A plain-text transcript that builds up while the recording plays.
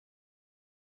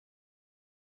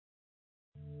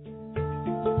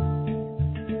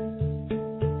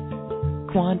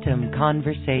Quantum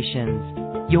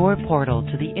Conversations, your portal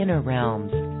to the inner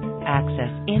realms. Access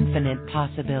infinite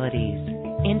possibilities,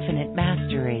 infinite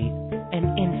mastery,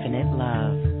 and infinite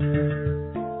love.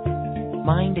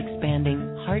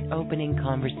 Mind-expanding, heart-opening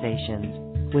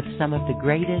conversations with some of the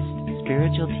greatest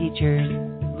spiritual teachers,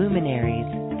 luminaries,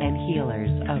 and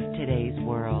healers of today's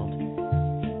world.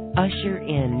 Usher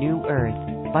in new earth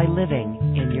by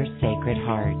living in your sacred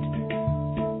heart.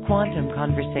 Quantum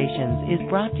Conversations is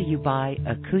brought to you by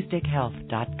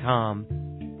AcousticHealth.com,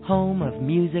 home of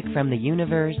music from the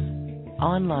universe,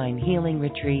 online healing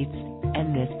retreats,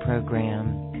 and this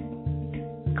program.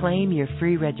 Claim your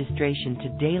free registration to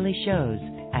daily shows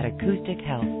at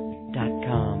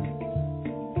AcousticHealth.com.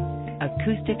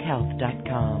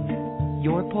 AcousticHealth.com,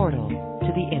 your portal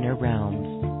to the inner realms.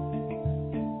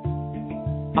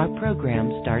 Our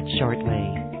program starts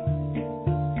shortly.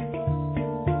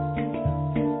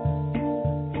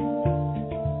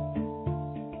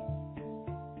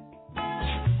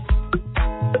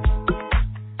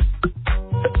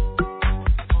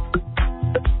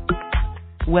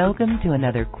 Welcome to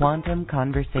another Quantum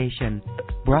Conversation,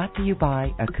 brought to you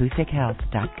by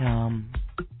AcousticHealth.com.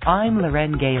 I'm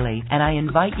Loren Gailey, and I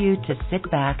invite you to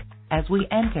sit back as we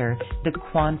enter the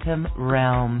quantum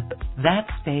realm, that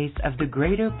space of the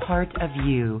greater part of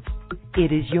you.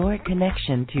 It is your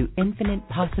connection to infinite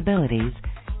possibilities,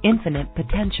 infinite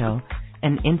potential,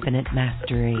 and infinite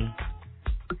mastery.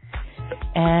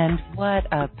 And what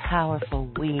a powerful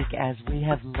week as we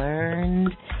have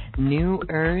learned New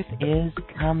Earth is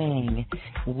coming.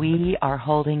 We are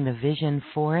holding the vision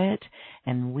for it,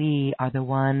 and we are the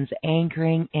ones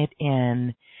anchoring it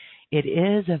in. It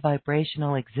is a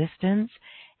vibrational existence,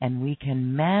 and we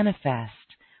can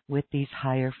manifest with these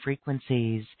higher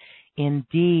frequencies.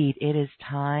 Indeed, it is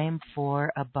time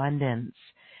for abundance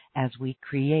as we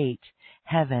create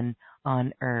heaven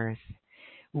on earth.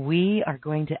 We are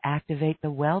going to activate the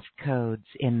wealth codes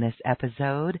in this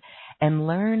episode and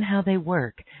learn how they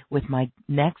work with my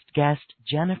next guest,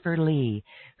 Jennifer Lee,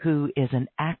 who is an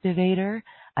activator,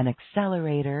 an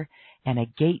accelerator, and a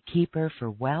gatekeeper for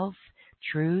wealth,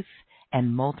 truth,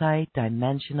 and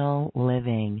multi-dimensional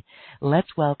living.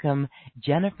 Let's welcome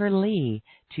Jennifer Lee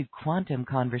to Quantum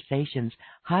Conversations.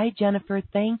 Hi, Jennifer.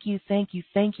 Thank you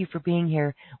for being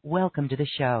here. Welcome to the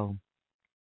show.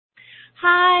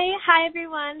 Hi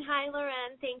everyone. Hi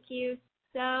Loren. Thank you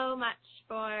so much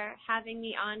for having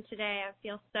me on today. I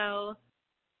feel so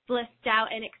blissed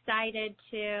out and excited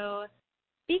to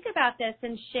speak about this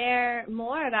and share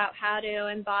more about how to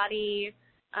embody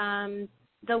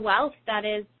the wealth that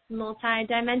is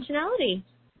multidimensionality.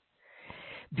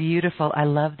 Beautiful. I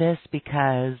love this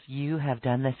because you have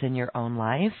done this in your own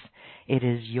life. It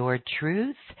is your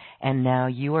truth, and now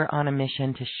you are on a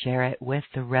mission to share it with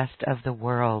the rest of the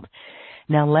world.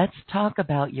 Now let's talk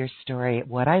about your story.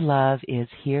 What I love is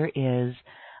here is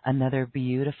another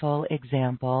beautiful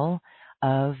example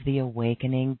of the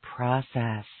awakening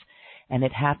process. And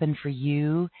it happened for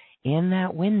you in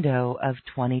that window of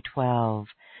 2012.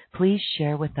 Please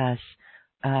share with us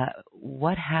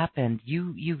what happened.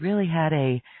 You really had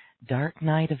a dark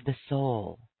night of the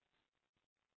soul.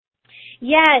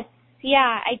 Yes,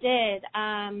 yeah, I did.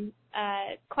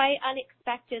 Quite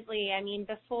unexpectedly. I mean,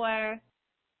 before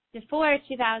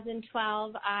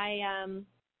 2012, I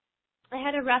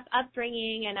had a rough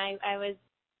upbringing, and I was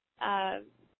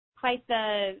quite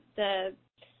the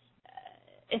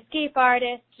escape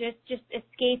artist, just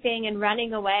escaping and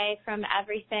running away from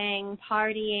everything,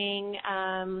 partying,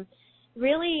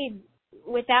 really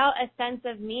without a sense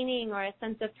of meaning or a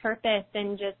sense of purpose,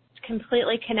 and just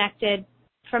completely connected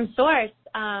from source,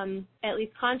 at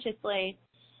least consciously.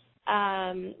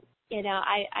 I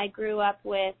grew up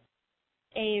with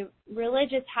a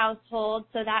religious household,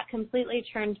 so that completely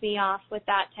turned me off with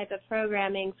that type of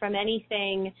programming from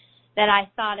anything that I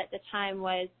thought at the time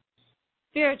was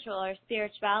spiritual or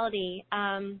spirituality.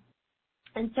 And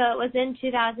so it was in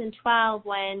 2012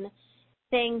 when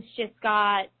things just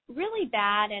got really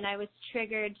bad, and I was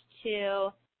triggered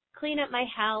to clean up my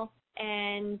health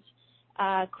and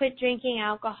quit drinking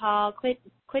alcohol, quit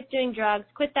doing drugs,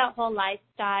 quit that whole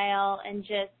lifestyle, and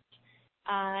just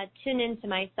tune into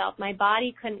myself. My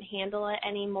body couldn't handle it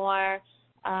anymore.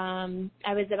 I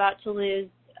was about to lose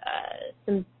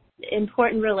some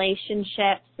important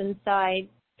relationships, and so I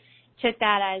took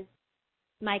that as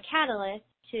my catalyst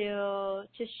to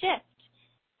shift.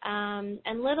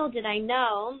 And little did I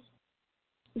know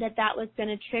that was going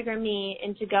to trigger me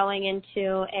into going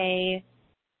into a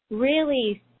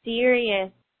really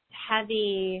serious,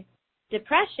 heavy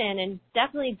depression and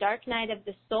definitely dark night of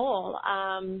the soul.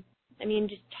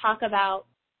 Just talk about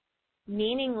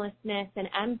meaninglessness and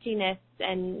emptiness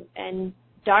and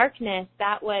darkness.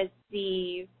 That was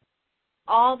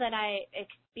all that I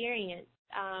experienced.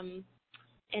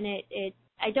 And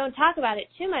I don't talk about it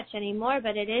too much anymore,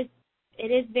 but it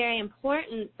is very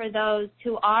important for those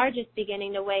who are just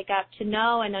beginning to wake up to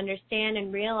know and understand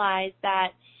and realize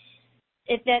that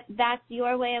if that's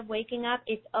your way of waking up,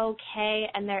 it's okay,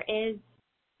 and there is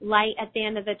light at the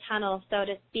end of the tunnel, so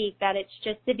to speak, that it's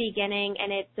just the beginning,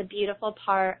 and it's a beautiful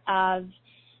part of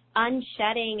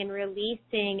unshedding and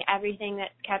releasing everything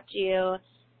that's kept you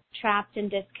trapped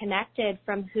and disconnected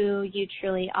from who you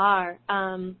truly are.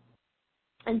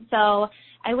 And so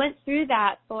I went through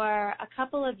that for a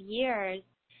couple of years,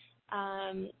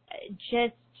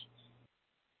 just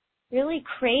really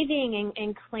craving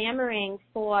and clamoring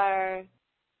for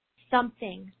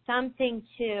something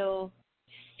to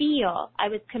feel. I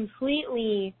was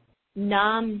completely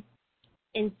numb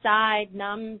inside,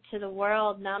 numb to the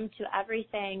world, numb to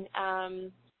everything,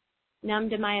 numb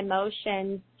to my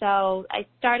emotions. So I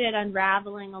started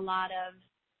unraveling a lot of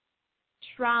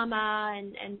trauma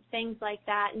and things like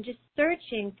that, and just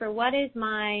searching for what is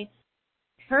my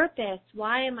purpose,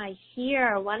 why am I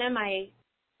here, what am I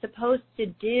supposed to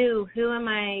do, who am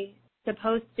I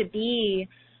supposed to be.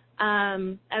 I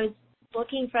was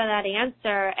looking for that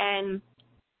answer, and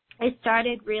I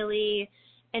started really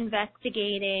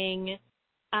investigating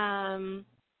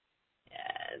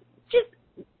just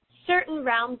certain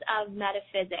realms of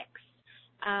metaphysics.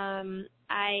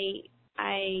 I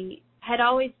had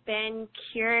always been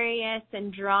curious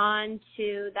and drawn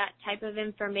to that type of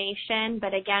information,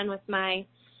 but again, with my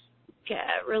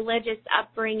religious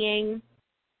upbringing,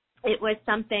 it was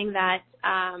something that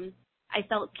I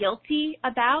felt guilty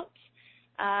about.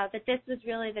 But this was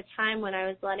really the time when I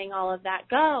was letting all of that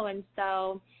go, and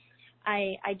so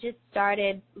I just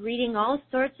started reading all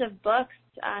sorts of books,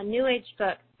 New Age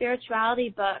books, spirituality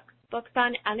books, books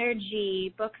on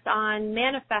energy, books on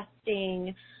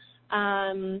manifesting,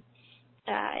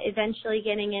 eventually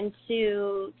getting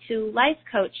into life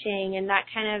coaching, and that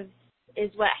kind of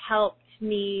is what helped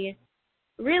me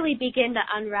really begin to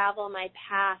unravel my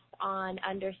path on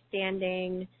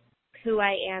understanding who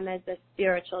I am as a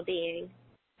spiritual being.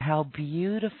 How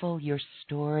beautiful your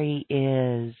story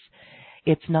is.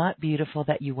 It's not beautiful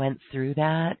that you went through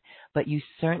that, but you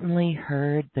certainly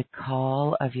heard the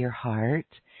call of your heart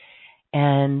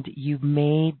and you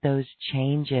made those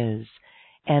changes.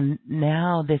 And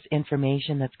now this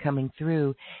information that's coming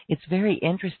through, it's very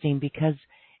interesting because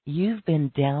you've been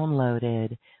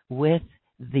downloaded with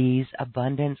these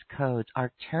abundance codes,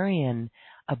 Arcturian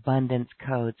abundance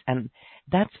codes. And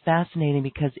that's fascinating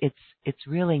because it's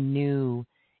really new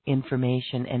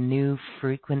information and new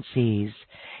frequencies.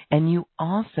 And you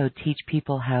also teach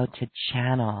people how to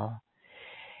channel.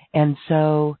 And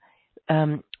so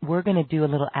we're going to do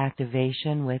a little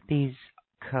activation with these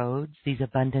codes, these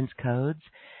abundance codes,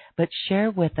 but share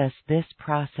with us this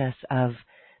process of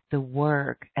the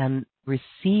work and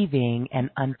receiving and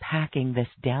unpacking this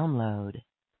download.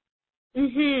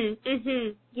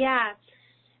 Yeah.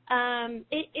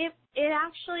 It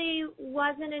actually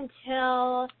wasn't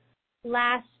until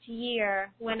last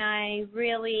year when I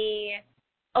really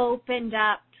opened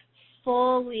up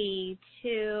fully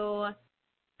to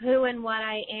who and what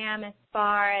I am as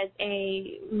far as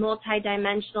a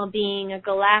multidimensional being, a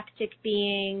galactic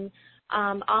being,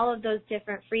 all of those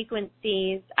different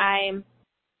frequencies. I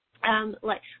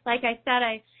like I said,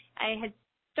 I had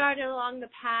started along the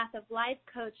path of life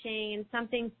coaching, and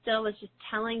something still was just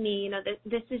telling me, that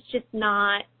this is just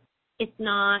not, it's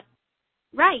not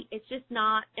right. It's just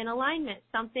not in alignment.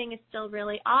 Something is still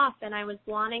really off, and I was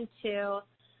wanting to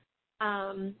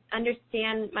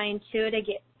understand my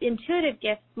intuitive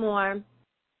gifts more.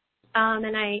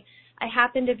 And I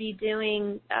happened to be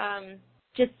doing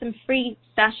just some free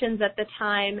sessions at the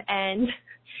time, and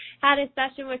had a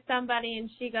session with somebody, and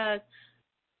she goes,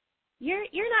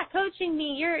 You're not coaching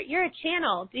me. You're a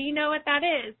channel. Do you know what that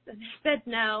is? And I said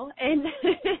no, and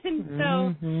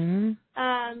so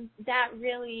that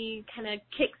really kind of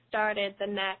kick-started the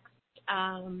next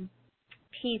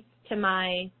piece to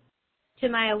my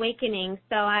awakening.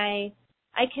 So I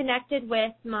connected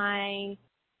with my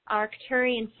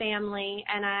Arcturian family,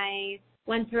 and I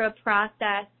went through a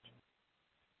process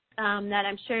that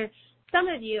I'm sure some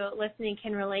of you listening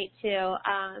can relate to.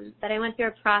 But I went through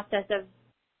a process of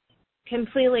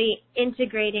completely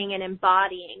integrating and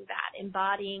embodying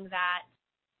that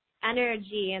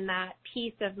energy and that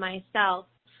piece of myself.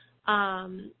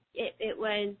 It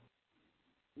was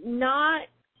not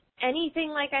anything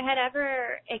like I had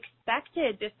ever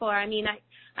expected before. I mean,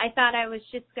 I thought I was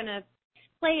just going to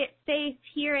play it safe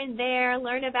here and there,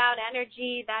 learn about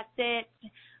energy, that's it.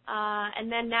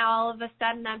 And then now all of a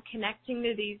sudden I'm connecting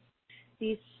to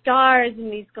these stars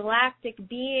and these galactic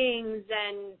beings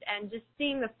and just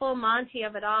seeing the full Monty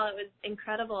of it all. It was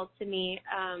incredible to me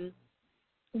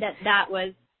that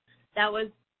was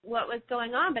what was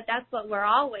going on, but that's what we're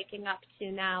all waking up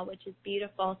to now, which is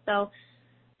beautiful. So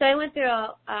I went through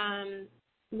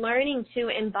learning to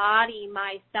embody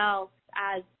myself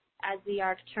as the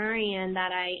Arcturian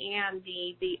that I am,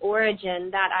 the origin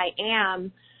that I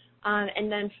am.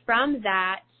 And then from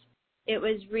that, it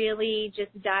was really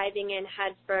just diving in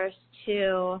headfirst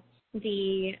to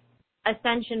the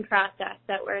ascension process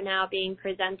that we're now being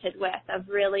presented with, of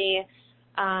really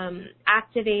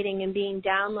activating and being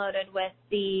downloaded with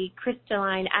the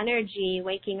crystalline energy,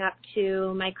 waking up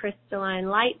to my crystalline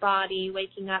light body,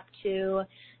 waking up to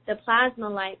the plasma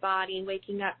light body,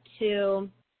 waking up to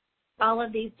all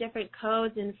of these different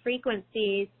codes and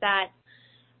frequencies that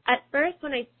at first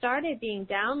when I started being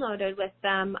downloaded with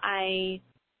them, I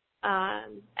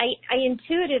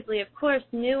intuitively, of course,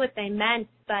 knew what they meant,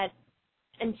 but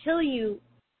until you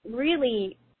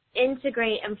really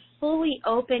integrate and fully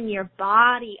open your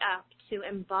body up to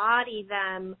embody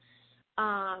them,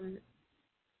 I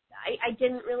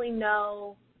didn't really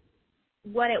know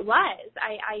what it was.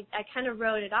 I kind of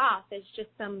wrote it off as just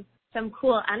some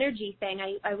cool energy thing.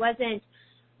 I wasn't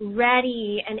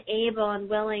ready and able and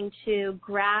willing to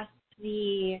grasp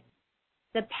the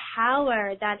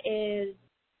power that is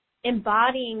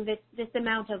embodying this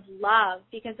amount of love,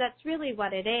 because that's really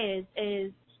what it is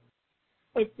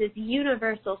it's this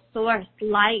universal source,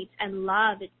 light and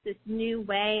love. It's this new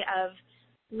way of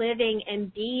living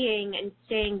and being and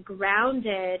staying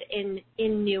grounded in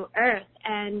New Earth.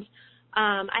 And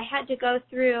I had to go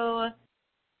through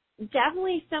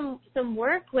definitely some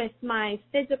work with my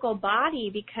physical body,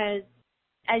 because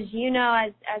as you know,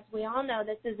 as we all know,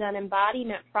 this is an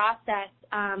embodiment process,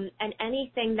 and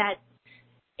anything that's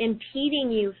impeding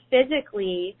you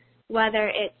physically, whether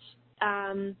it's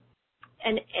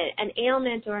an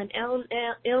ailment or an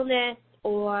illness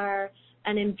or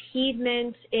an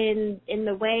impediment in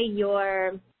the way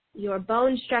your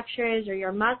bone structures or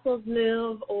your muscles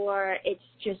move, or it's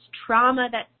just trauma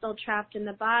that's still trapped in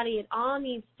the body, it all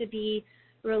needs to be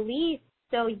released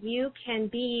so you can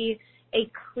be a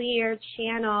clear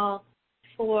channel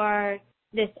for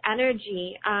this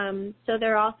energy. So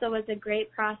there also was a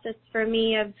great process for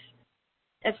me of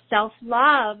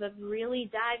self-love, of really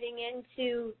diving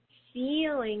into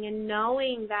feeling and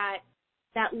knowing that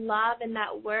love and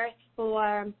that worth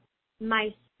for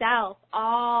myself,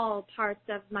 all parts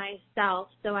of myself,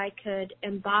 so I could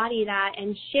embody that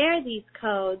and share these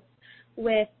codes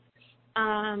with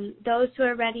those who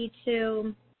are ready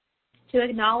to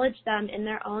acknowledge them in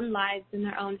their own lives, in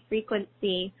their own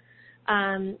frequency.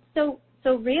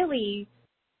 So really,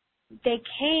 they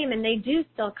came, and they do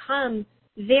still come,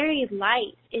 very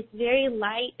light. It's very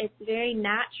light. It's very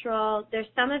natural. There's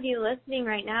some of you listening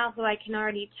right now who I can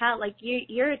already tell, like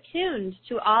you're attuned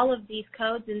to all of these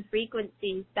codes and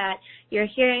frequencies that you're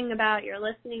hearing about, you're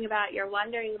listening about, you're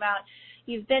wondering about.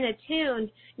 You've been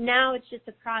attuned. Now it's just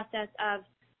a process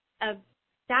of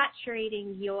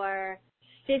saturating your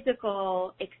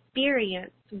physical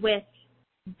experience with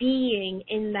being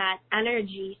in that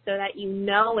energy so that you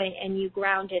know it and you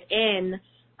ground it in.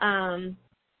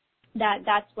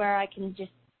 That's where I can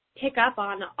just pick up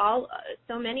on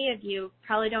so many of you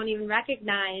probably don't even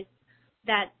recognize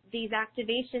that these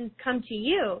activations come to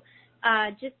you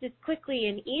just as quickly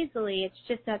and easily. It's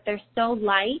just that they're so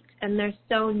light and they're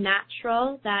so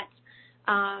natural that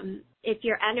if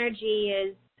your energy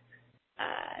is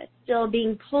still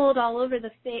being pulled all over the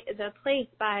place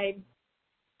by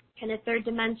kind of third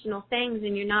dimensional things,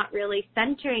 and you're not really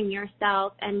centering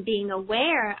yourself and being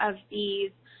aware of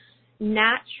these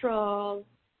natural,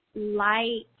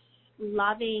 light,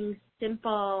 loving,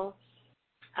 simple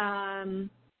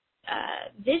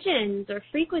visions or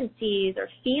frequencies or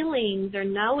feelings or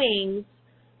knowings,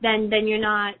 then you're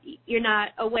not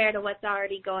aware to what's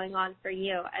already going on for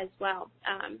you as well.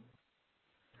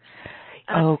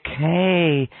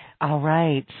 Okay. All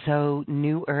right. So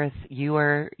New Earth, you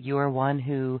are one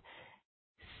who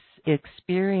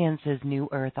experiences New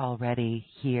Earth already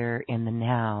here in the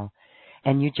now.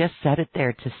 And you just said it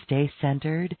there, to stay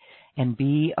centered and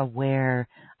be aware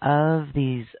of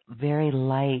these very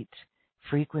light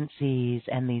frequencies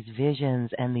and these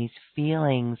visions and these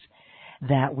feelings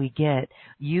that we get.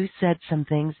 You said some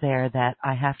things there that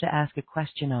I have to ask a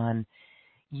question on.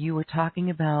 You were talking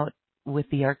about with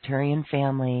the Arcturian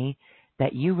family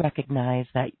that you recognize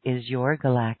that is your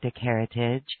galactic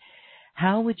heritage.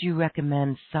 how would you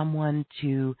recommend someone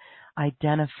to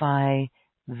identify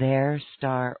their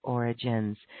star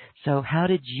origins? So how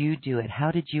did you do it?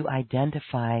 How did you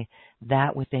identify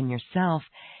that within yourself?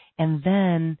 And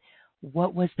then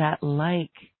what was that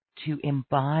like to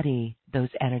embody those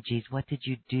energies? What did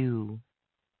you do?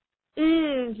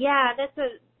 Yeah,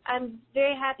 I'm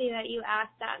very happy that you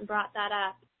asked that and brought that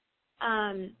up.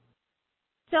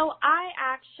 So I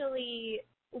actually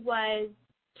was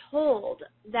told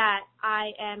that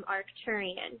I am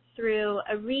Arcturian through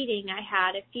a reading I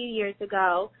had a few years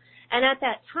ago. And at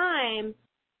that time,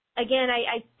 again,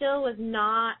 I still was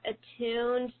not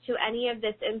attuned to any of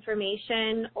this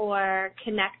information or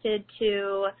connected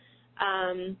to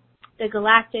the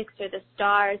galactics or the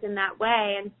stars in that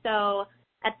way. And so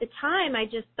at the time, I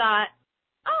just thought,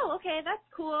 oh, okay, that's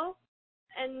cool.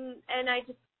 And I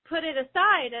just put it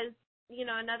aside as,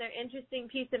 another interesting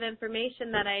piece of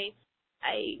information that I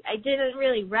didn't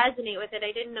really resonate with it.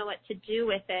 I didn't know what to do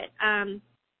with it.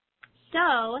 So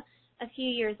a few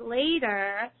years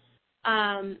later,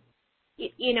 and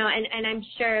I'm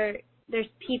sure there's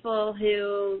people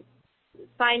who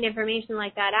find information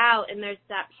like that out, and there's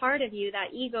that part of you,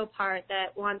 that ego part,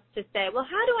 that wants to say, well,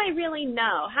 how do I really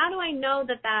know? How do I know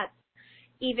that that's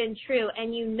even true?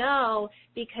 And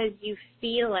because you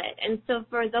feel it. And so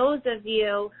for those of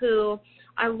you who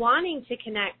are wanting to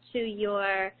connect to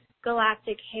your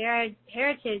galactic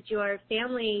heritage, your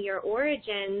family, your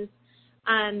origins,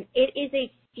 it is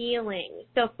a feeling.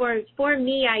 So for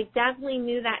me, I definitely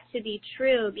knew that to be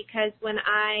true, because when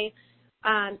I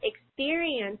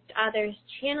experienced others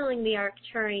channeling the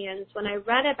Arcturians, when I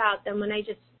read about them, when I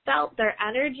just felt their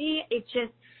energy, it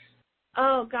just,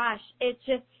 oh gosh, it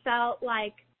just felt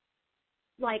like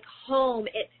home.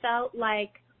 It felt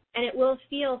like, and it will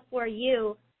feel for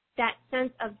you, that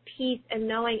sense of peace and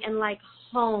knowing and like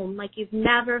home, like you've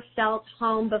never felt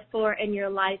home before in your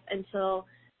life until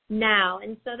now.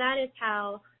 And so that is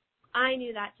how I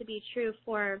knew that to be true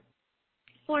for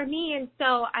me. And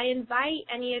so I invite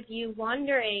any of you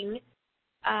wondering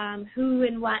who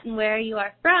and what and where you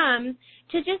are from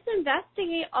to just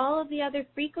investigate all of the other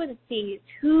frequencies.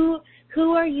 Who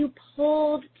are you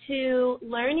pulled to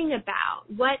learning about?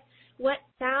 What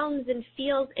sounds and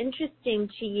feels interesting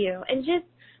to you? And just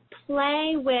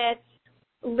play with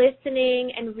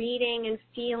listening and reading and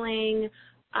feeling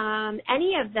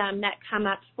any of them that come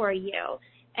up for you.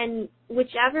 And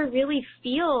whichever really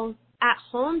feels at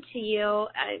home to you,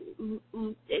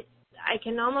 I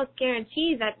can almost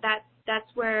guarantee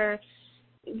that's where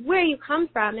you come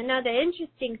from. And now the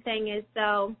interesting thing is,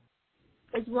 though,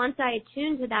 is once I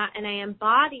attuned to that and I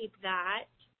embodied that,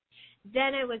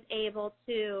 then I was able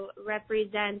to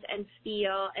represent and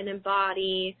feel and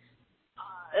embody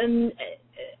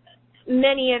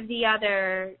many of the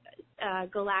other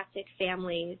galactic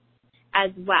families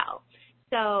as well.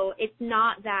 So it's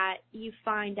not that you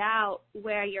find out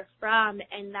where you're from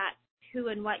and that's who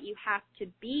and what you have to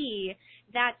be.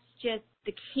 That's just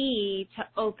the key to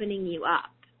opening you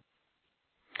up.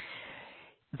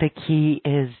 The key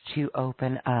is to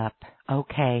open up.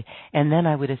 Okay. And then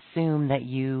I would assume that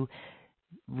you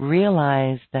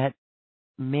realize that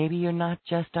maybe you're not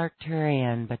just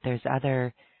Arcturian, but there's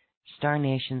other star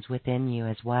nations within you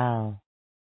as well.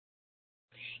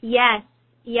 Yes.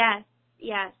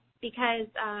 Because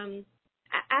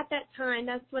at that time,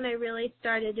 that's when I really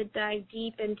started to dive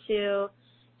deep into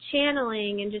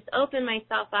channeling and just open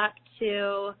myself up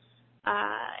to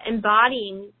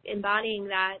embodying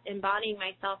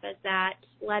myself as that,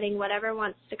 letting whatever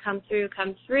wants to come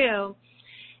through.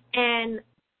 And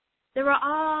there were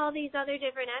all these other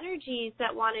different energies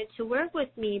that wanted to work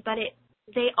with me, but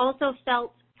they also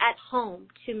felt at home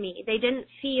to me. They didn't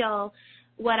feel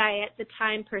what I at the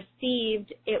time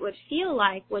perceived it would feel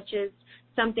like, which is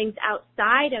something's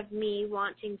outside of me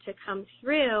wanting to come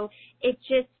through. It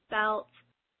felt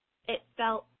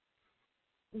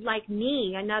like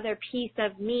me, another piece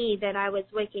of me that I was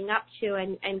waking up to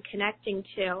and connecting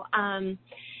to.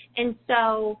 And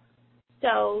so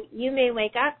you may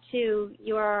wake up to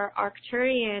your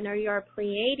Arcturian or your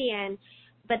Pleiadian,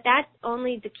 but that's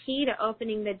only the key to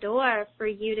opening the door for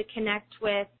you to connect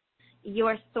with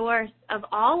your source of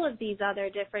all of these other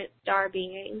different star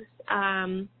beings,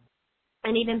 and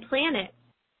even planets.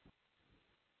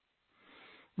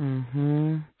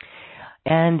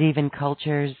 And even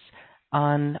cultures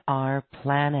on our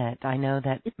planet. I know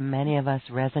that many of us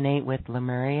resonate with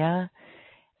Lemuria,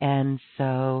 and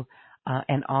so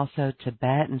and also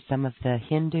Tibet and some of the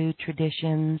Hindu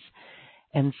traditions.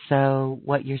 And so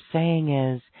what you're saying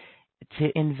is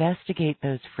to investigate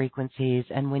those frequencies,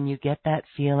 and when you get that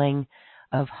feeling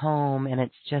of home, and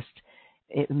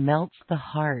it melts the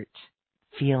heart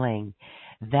feeling.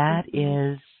 That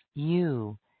is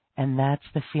you, and that's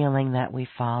the feeling that we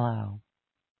follow.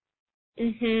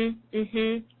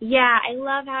 Yeah, I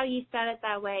love how you said it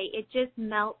that way. It just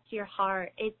melts your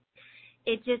heart.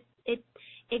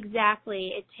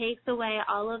 Exactly. It takes away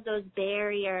all of those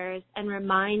barriers and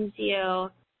reminds you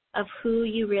of who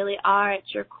you really are at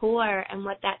your core and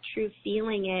what that true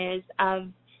feeling is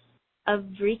of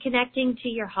reconnecting to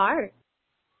your heart.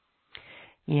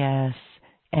 Yes,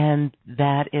 and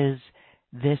that is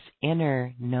this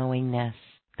inner knowingness,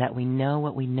 that we know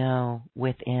what we know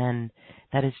within.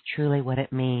 That is truly what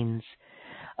it means.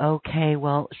 Okay,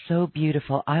 well, so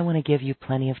beautiful. I want to give you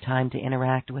plenty of time to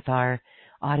interact with our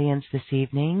audience this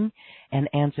evening and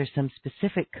answer some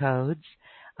specific codes.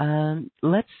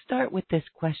 Let's start with this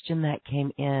question that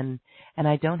came in, and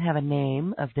I don't have a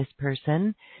name of this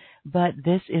person, but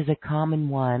this is a common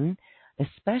one,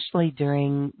 especially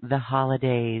during the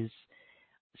holidays.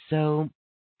 So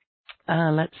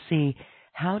let's see.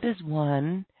 How does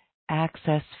one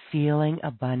access feeling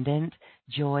abundant,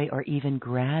 joy, or even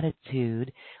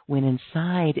gratitude when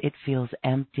inside it feels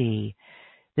empty?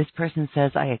 This person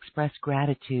says, I express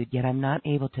gratitude, yet I'm not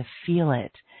able to feel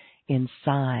it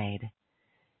inside.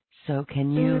 So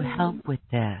can you help with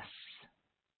this?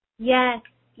 Yes.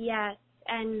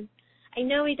 And I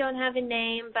know we don't have a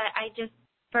name, but I just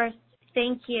first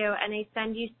thank you, and I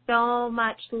send you so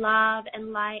much love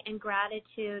and light and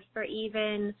gratitude for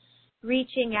even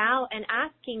reaching out and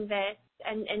asking this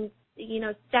and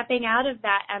stepping out of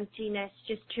that emptiness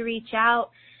just to reach out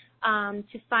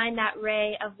to find that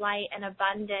ray of light and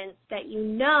abundance that you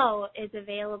know is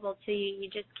available to you. You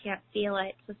just can't feel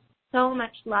it. So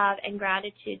much love and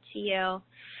gratitude to you.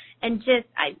 And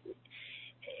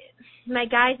my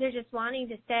guides are just wanting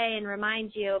to say and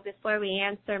remind you before we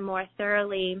answer more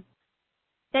thoroughly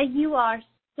that you are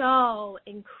so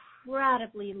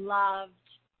incredibly loved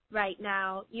right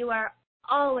now. You are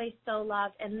always so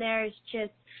loved, and there's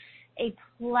just a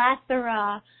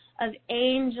plethora of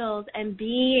angels and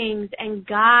beings and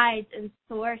guides and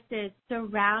sources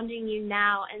surrounding you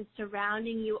now and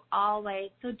surrounding you always.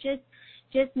 So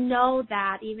just know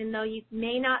that, even though you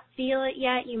may not feel it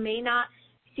yet, you may not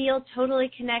feel totally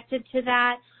connected to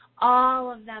that,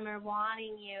 all of them are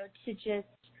wanting you to just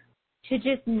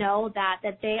know that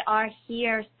they are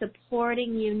here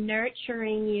supporting you,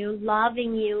 nurturing you,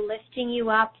 loving you, lifting you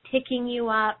up, picking you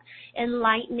up,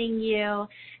 enlightening you,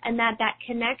 and that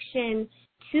connection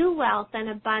to wealth and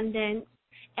abundance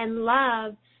and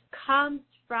love comes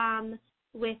from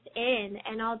within.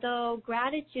 And although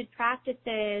gratitude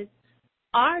practices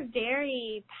are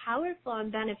very powerful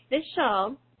and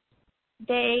beneficial,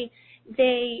 they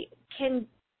can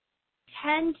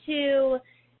tend to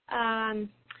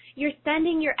you're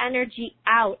sending your energy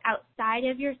outside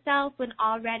of yourself when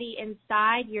already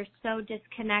inside you're so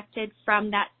disconnected from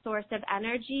that source of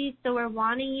energy. So we're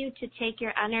wanting you to take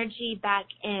your energy back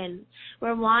in.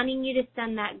 We're wanting you to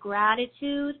send that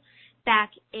gratitude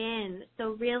back in.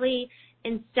 So really,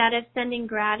 instead of sending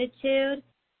gratitude,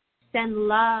 send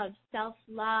love,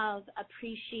 self-love,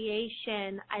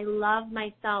 appreciation. I love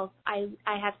myself. I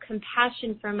have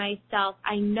compassion for myself.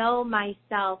 I know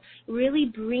myself. Really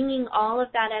bringing all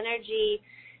of that energy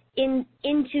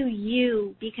into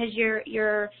you, because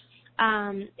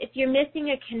if you're missing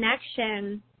a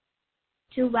connection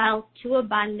to wealth, to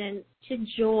abundance, to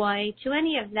joy, to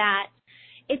any of that,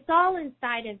 it's all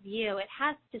inside of you. It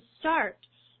has to start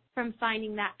from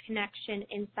finding that connection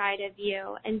inside of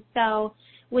you. And so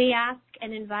we ask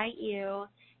and invite you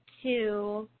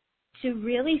to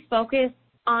really focus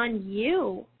on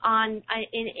you,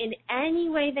 in any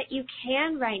way that you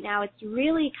can right now. It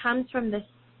really comes from the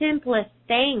simplest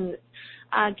things,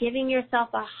 giving yourself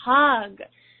a hug,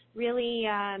 really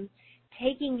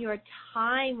taking your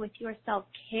time with your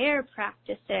self-care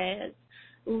practices,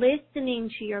 listening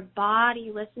to your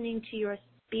body, listening to your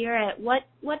spirit.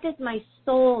 What does my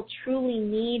soul truly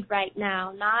need right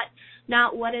now?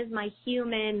 Not what does my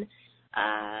human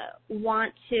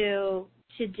want to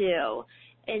do,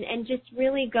 and just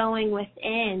really going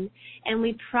within. And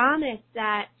we promise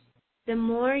that the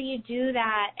more you do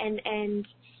that and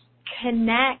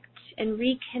connect and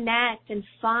reconnect and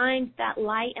find that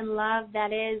light and love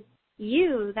that is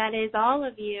you, that is all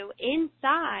of you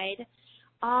inside,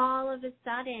 all of a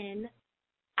sudden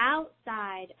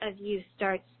outside of you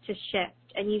starts to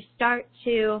shift, and you start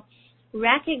to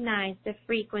recognize the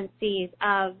frequencies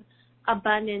of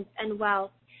abundance and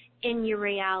wealth in your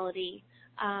reality.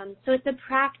 So it's a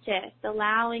practice,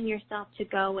 allowing yourself to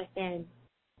go within.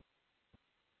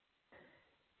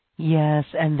 Yes,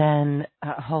 and then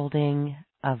holding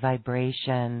of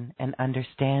vibration and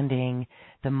understanding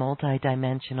the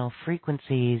multidimensional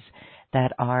frequencies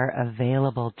that are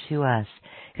available to us.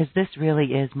 Because this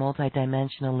really is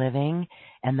multidimensional living,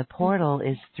 and the portal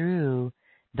is through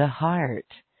the heart.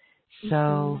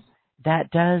 So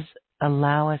that does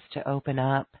allow us to open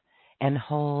up and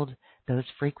hold those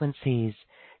frequencies.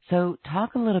 So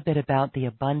talk a little bit about the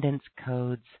abundance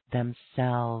codes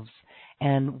themselves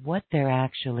and what they're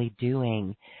actually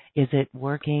doing. Is it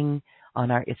working on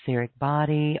our etheric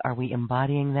body? Are we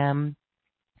embodying them?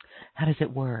 How does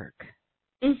it work?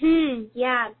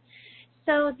 Yeah.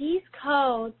 So these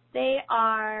codes, they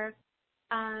are,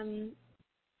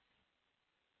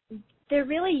 they're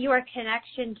really your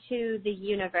connection to the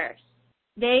universe.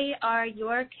 They are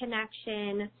your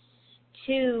connection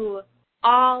to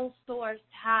all Source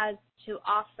has to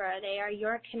offer. They are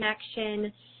your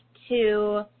connection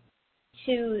to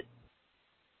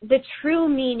the true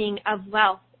meaning of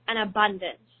wealth and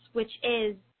abundance, which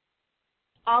is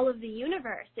all of the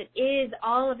universe. It is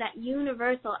all of that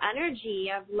universal energy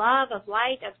of love, of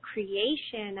light, of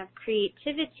creation, of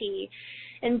creativity.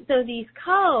 And so these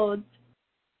codes,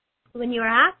 when you're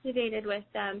activated with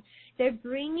them, they're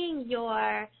bringing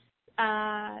your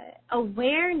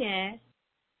awareness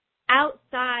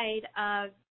outside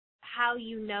of how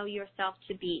you know yourself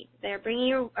to be. They're bringing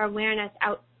your awareness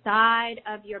outside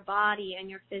of your body and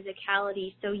your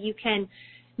physicality so you can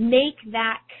make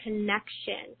that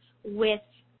connection with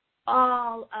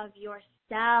all of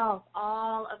yourself,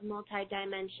 all of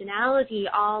multidimensionality,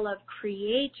 all of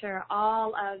creator,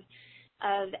 all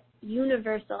of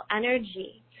universal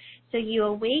energy. So you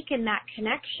awaken that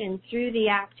connection through the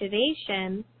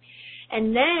activation,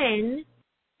 and then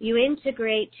you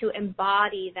integrate to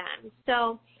embody them.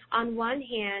 So on one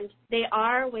hand, they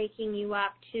are waking you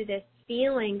up to this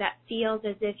feeling that feels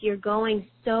as if you're going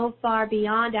so far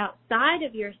beyond outside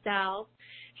of yourself.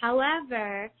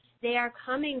 However, they are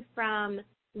coming from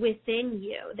within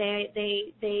you.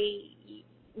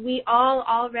 We all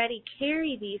already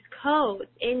carry these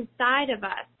codes inside of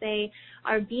us. They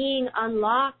are being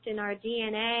unlocked in our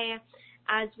DNA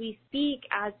as we speak,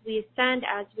 as we ascend,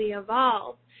 as we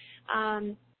evolve.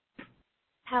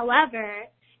 However,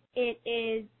 it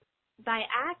is by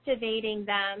activating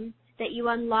them that you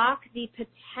unlock the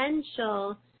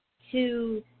potential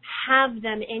to have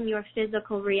them in your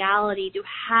physical reality, to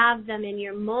have them in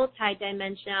your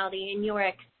multidimensionality, in your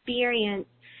experience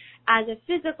as a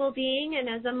physical being and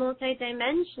as a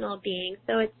multidimensional being.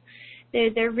 So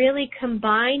they're really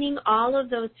combining all of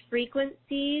those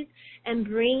frequencies and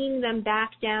bringing them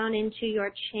back down into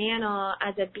your channel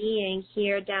as a being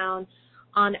here down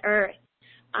on Earth.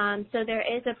 So there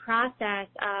is a process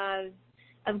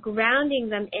of grounding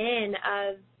them in,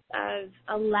 of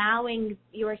allowing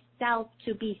yourself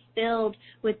to be filled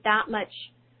with that much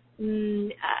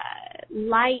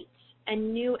light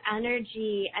and new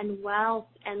energy and wealth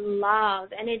and love.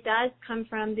 And it does come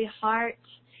from the heart.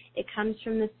 It comes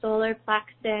from the solar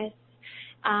plexus.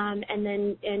 And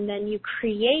then you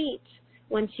create,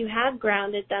 once you have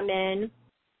grounded them in,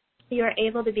 you're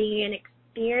able to begin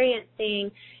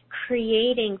experiencing,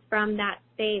 creating from that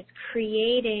space,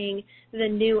 creating the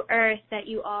new earth that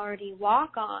you already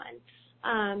walk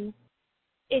on.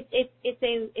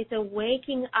 It's a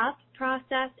waking up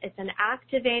process. It's an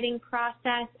activating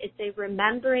process. It's a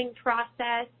remembering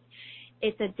process.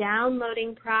 It's a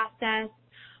downloading process.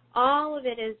 All of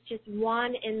it is just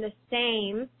one and the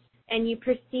same, and you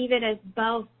perceive it as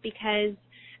both because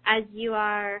as you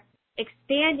are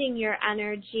expanding your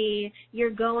energy, you're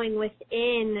going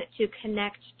within to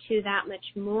connect to that much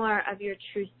more of your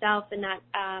true self and that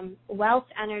wealth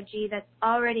energy that's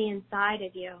already inside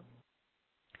of you.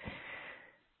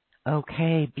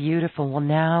 Okay, beautiful. Well,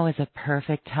 now is a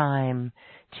perfect time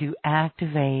to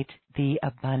activate the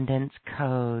abundance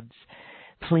codes.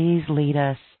 Please lead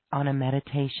us on a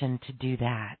meditation to do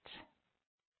that.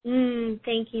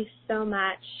 Thank you so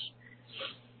much.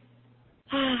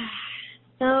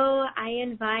 So I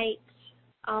invite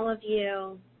all of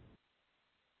you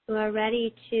who are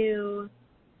ready to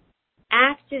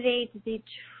activate the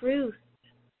truth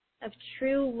of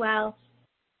true wealth,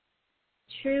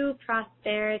 true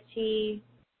prosperity,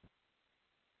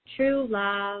 true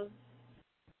love,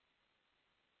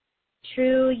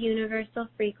 true universal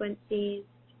frequencies.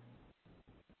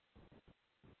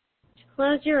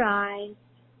 Close your eyes.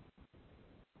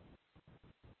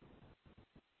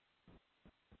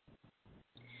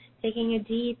 Taking a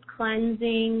deep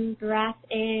cleansing breath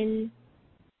in.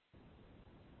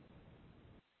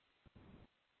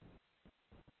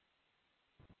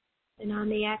 And on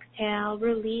the exhale,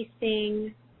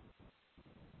 releasing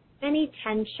any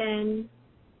tension,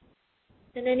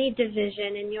 and any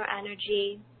division in your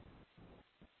energy.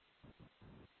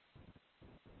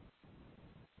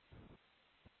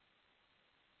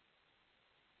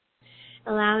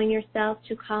 Allowing yourself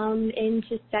to come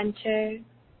into center.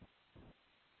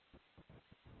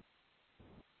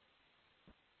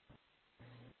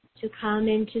 To come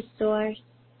into source.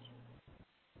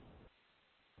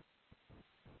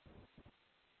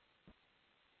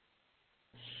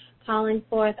 Calling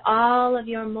forth all of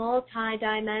your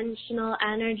multi-dimensional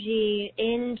energy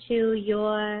into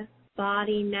your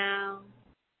body now.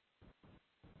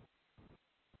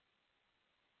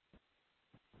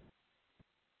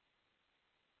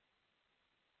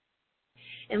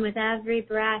 And with every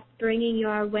breath, bringing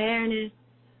your awareness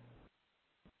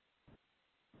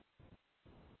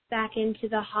back into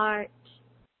the heart,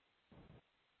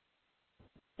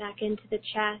 back into the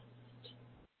chest.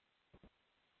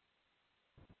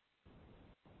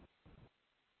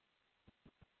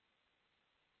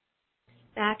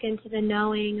 Back into the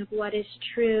knowing of what is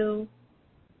true.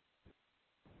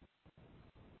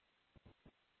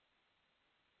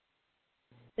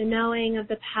 The knowing of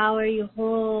the power you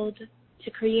hold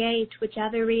to create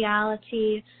whichever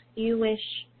reality you wish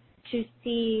to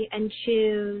see and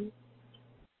choose.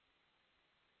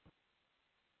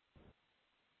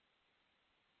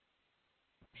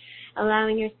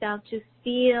 Allowing yourself to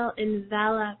feel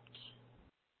enveloped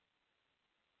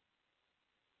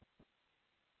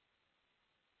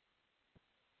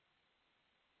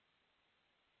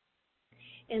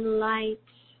in light,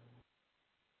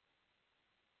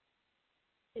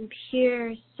 in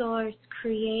pure source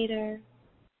creator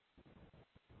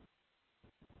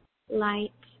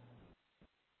light.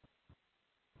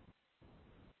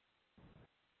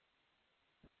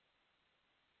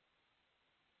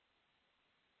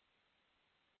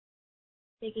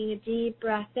 Taking a deep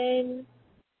breath in.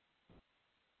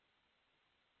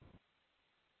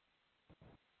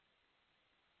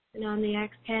 And on the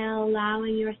exhale,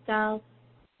 allowing yourself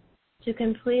to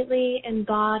completely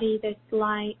embody this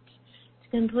light, to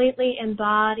completely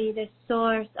embody the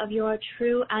source of your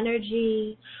true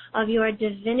energy, of your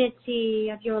divinity,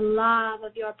 of your love,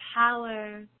 of your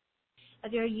power,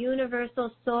 of your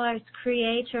universal source,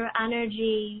 creator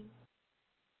energy.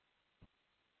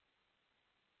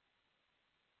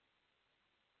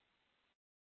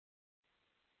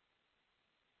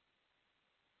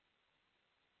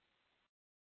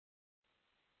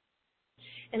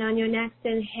 And on your next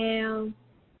inhale,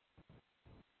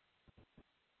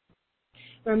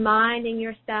 reminding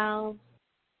yourself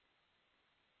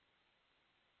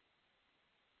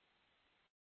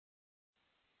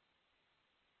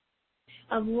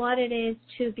of what it is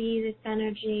to be this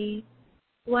energy,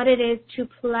 what it is to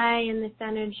play in this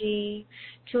energy,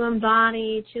 to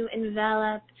embody, to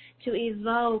envelop, to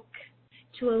evoke,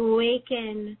 to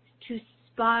awaken, to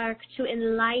spark, to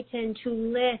enlighten, to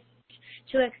lift,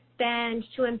 to expand,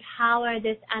 to empower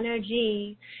this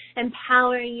energy,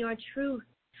 empowering your truth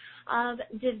of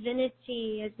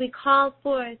divinity as we call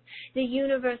forth the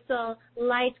universal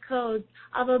light codes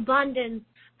of abundance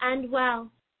and wealth.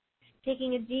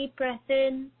 Taking a deep breath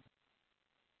in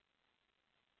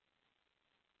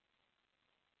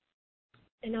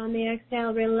and on the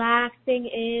exhale, relaxing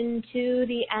into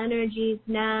the energies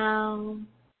now.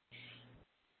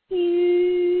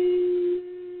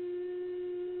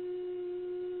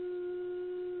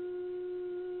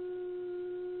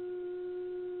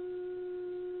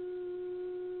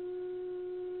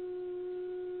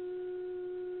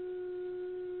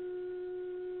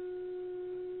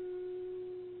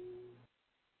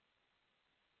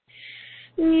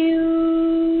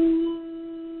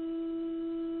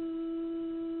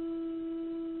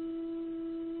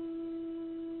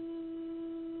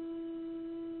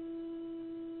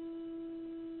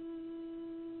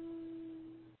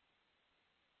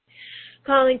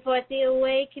 Calling forth the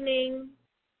awakening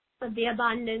of the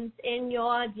abundance in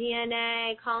your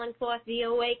DNA, calling forth the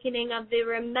awakening of the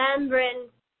remembrance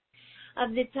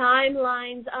of the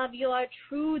timelines of your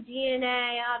true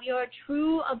DNA, of your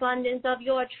true abundance, of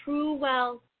your true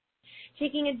wealth.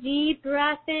 Taking a deep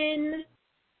breath in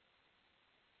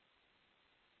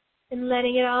and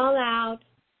letting it all out.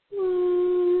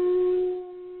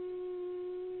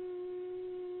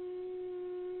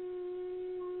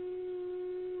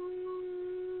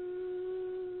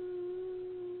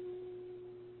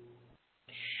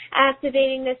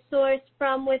 Activating the source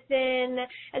from within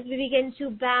as we begin to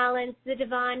balance the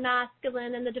divine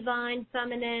masculine and the divine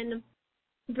feminine,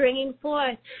 bringing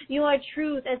forth your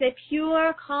truth as a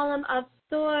pure column of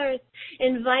source,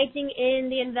 inviting in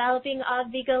the enveloping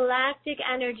of the galactic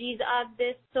energies of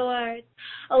this source,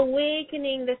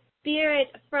 awakening the spirit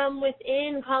from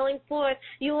within, calling forth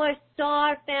your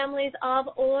star families of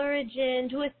origin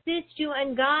to assist you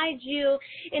and guide you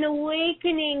in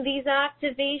awakening these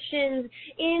activations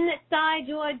inside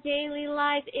your daily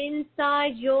life,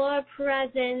 inside your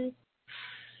presence.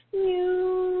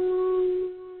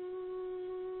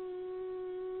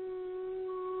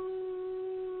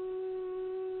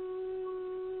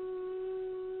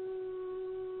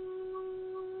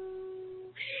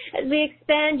 As we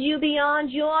expand you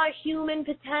beyond your human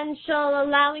potential,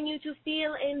 allowing you to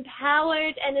feel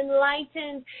empowered and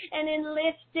enlightened and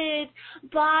enlifted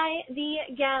by the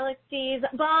galaxies,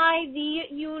 by the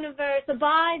universe,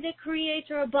 by the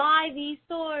creator, by the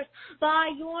source,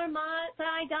 by your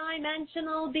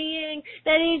multi-dimensional being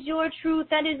that is your truth,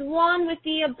 that is one with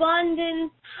the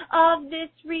abundance of this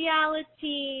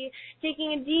reality.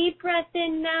 Taking a deep breath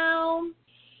in now.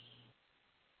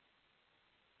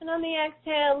 And on the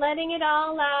exhale, letting it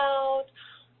all out.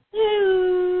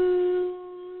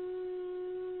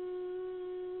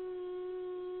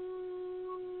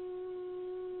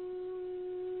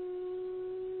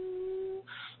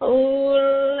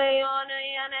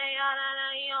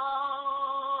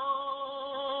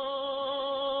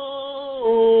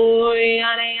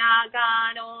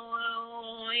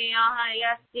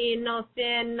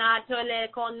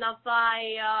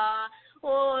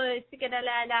 Oi,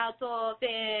 sikadala na to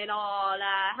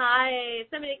penola. Hi,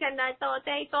 somebody can I to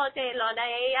lo da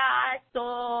ya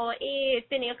so e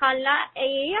finikala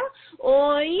e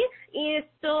oi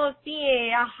isto ti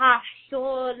ha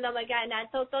so la magana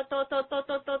to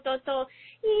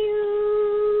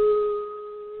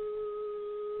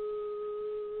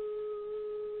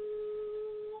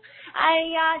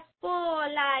Aya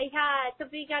spola ya to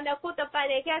bigana kuta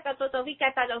pare kya ka to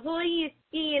vikata lo hui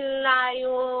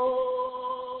stilayo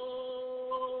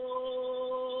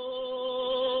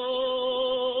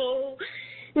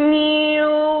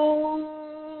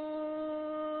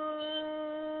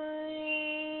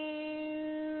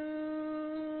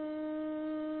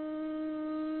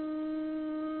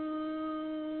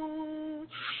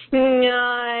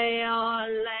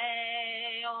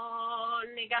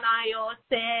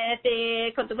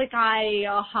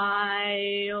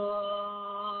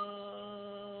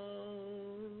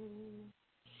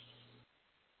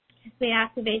We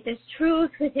activate this truth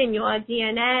within your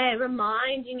DNA,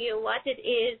 reminding you what it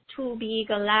is to be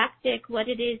galactic, what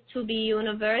it is to be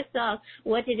universal,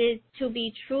 what it is to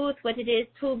be truth, what it is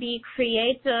to be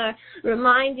creator,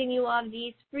 reminding you of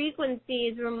these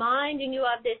frequencies, reminding you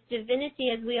of this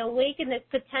divinity as we awaken this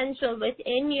potential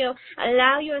within you.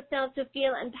 Allow yourself to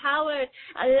feel empowered,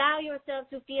 allow yourself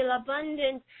to feel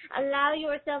abundant, allow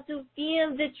yourself to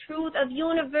feel the truth of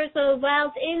universal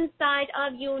wealth inside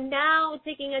of you now,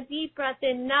 taking a deep breath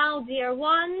in now, dear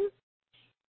ones.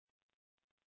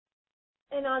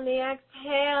 And on the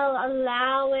exhale,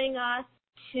 allowing us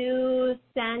to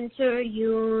center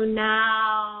you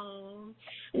now.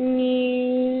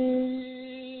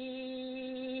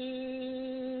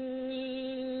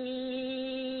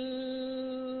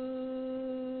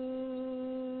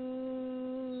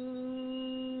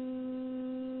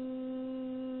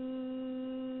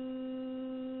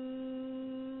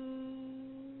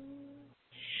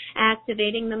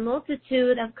 Activating the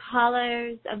multitude of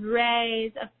colors, of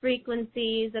rays, of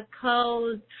frequencies, of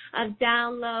codes, of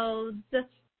downloads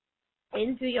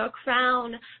into your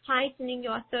crown, heightening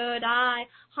your third eye,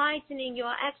 heightening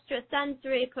your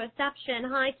extrasensory perception,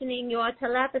 heightening your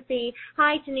telepathy,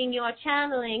 heightening your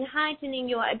channeling, heightening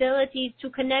your abilities to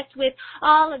connect with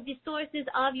all of the sources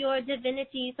of your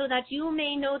divinity so that you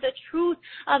may know the truth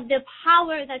of the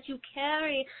power that you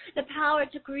carry, the power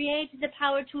to create, the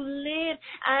power to live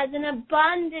as an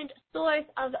abundant source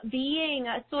of being,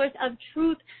 a source of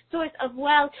truth, source of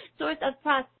wealth, source of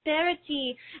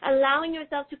prosperity, allowing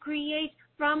yourself to create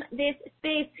from this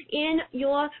space in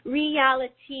your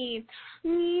reality.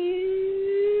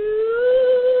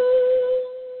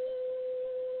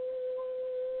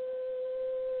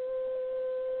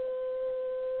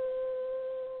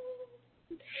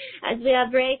 As we are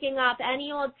breaking up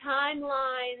any old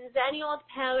timelines, any old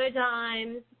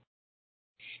paradigms,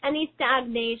 any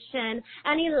stagnation,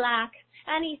 any lack,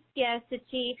 any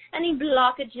scarcity, any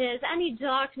blockages, any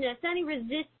darkness, any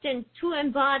resistance to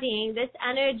embodying this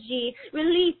energy.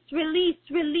 Release, release,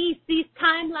 release. These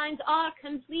timelines are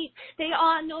complete. They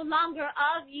are no longer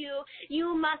of you.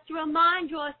 You must remind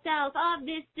yourself of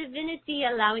this divinity,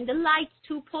 allowing the light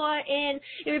to pour in,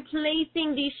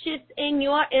 replacing these shifts in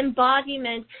your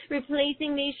embodiment,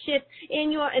 replacing these shifts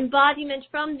in your embodiment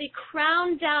from the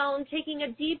crown down, taking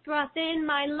a deep breath in,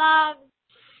 my love.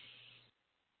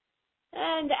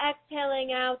 And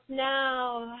exhaling out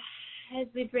now, as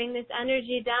we bring this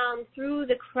energy down through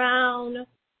the crown,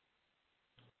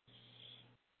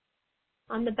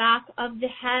 on the back of the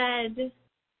head,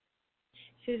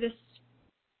 through the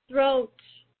throat,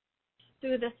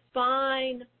 through the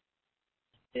spine,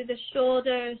 through the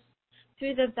shoulders,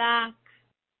 through the back,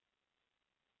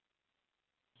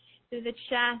 through the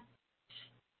chest,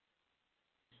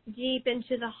 deep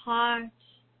into the heart,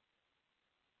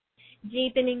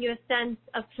 deepening your sense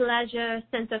of pleasure,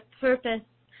 sense of purpose,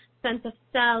 sense of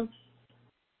self,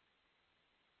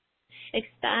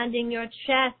 expanding your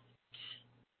chest,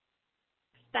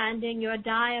 expanding your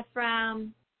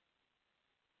diaphragm,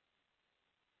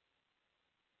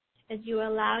 as you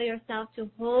allow yourself to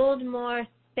hold more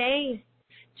space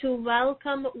to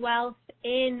welcome wealth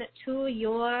into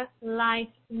your life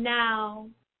now.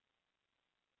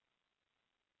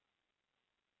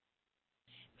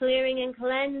 Clearing and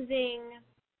cleansing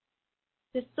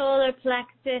the solar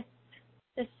plexus,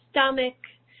 the stomach,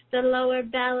 the lower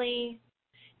belly,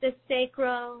 the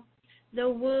sacral, the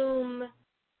womb,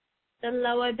 the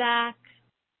lower back,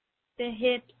 the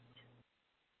hips,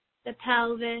 the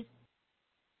pelvis.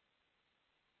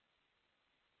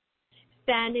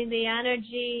 Expanding the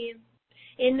energy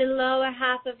in the lower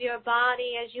half of your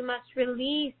body as you must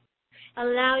release.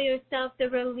 Allow yourself the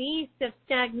release of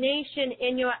stagnation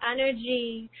in your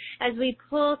energy as we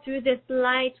pull through this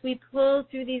light, we pull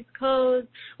through these codes,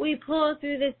 we pull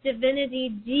through this divinity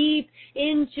deep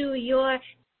into your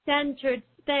centered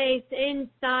space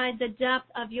inside the depth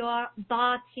of your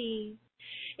body.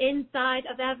 Inside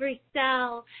of every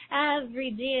cell,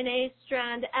 every DNA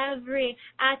strand, every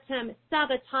atom,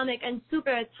 subatomic and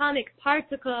superatomic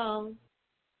particle,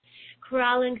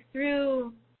 crawling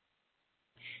through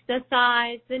the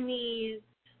thighs, the knees,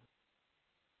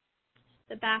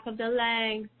 the back of the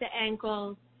legs, the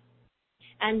ankles,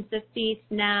 and the feet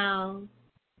now.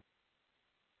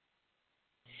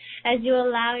 As you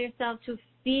allow yourself to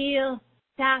feel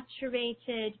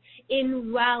saturated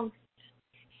in wealth,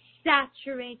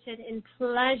 saturated in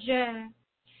pleasure,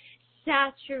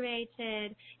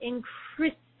 saturated in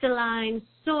crystalline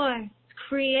source,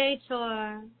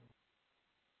 creator,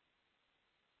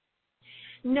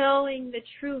 knowing the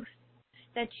truth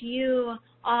that you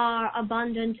are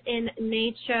abundant in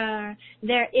nature.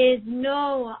 There is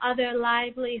no other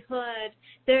livelihood.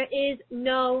 There is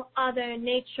no other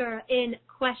nature in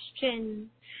question.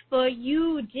 For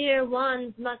you, dear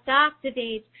ones, must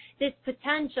activate this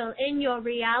potential in your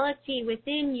reality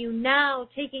within you now,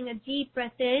 taking a deep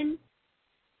breath in.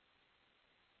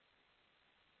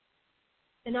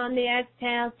 And on the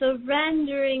exhale,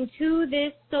 surrendering to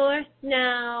this source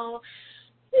now.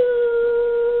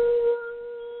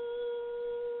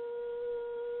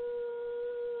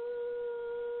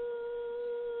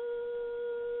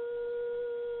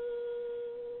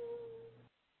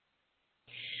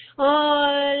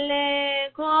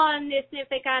 Ole con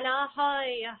significana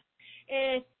hoy,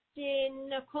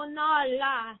 sin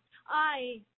conala,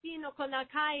 ay, sino con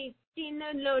acai, sin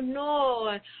lo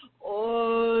no,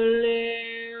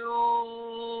 ole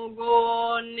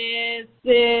con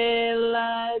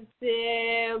la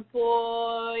te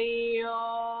pollo.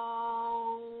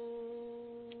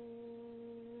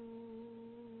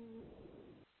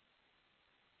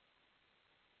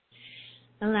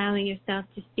 Allowing yourself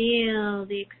to feel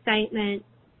the excitement,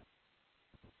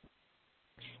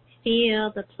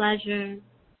 feel the pleasure,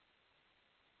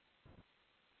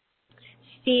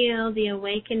 feel the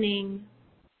awakening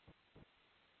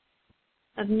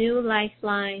of new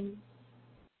lifelines,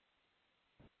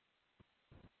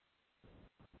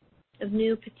 of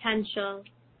new potential,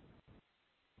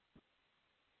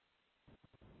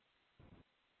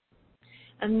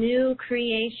 of new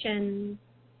creations,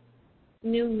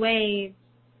 new waves,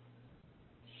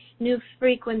 new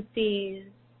frequencies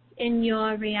in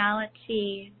your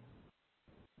reality.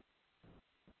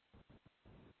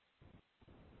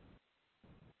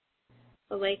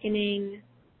 Awakening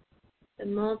the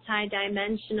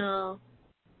multidimensional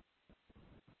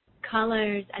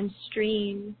colors and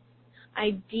streams,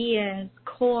 ideas,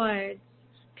 chords,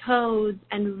 codes,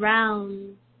 and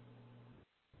realms.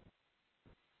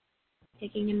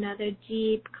 Taking another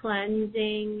deep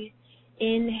cleansing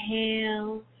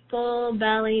inhale, full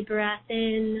belly breath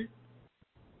in.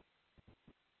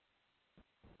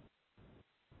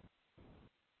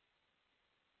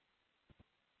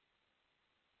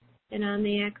 And on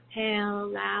the exhale,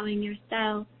 allowing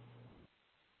yourself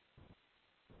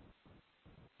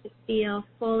to feel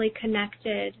fully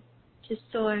connected to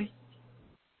Source,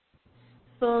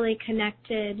 fully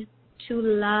connected to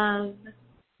love,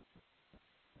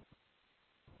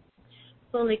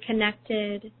 fully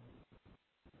connected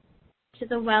to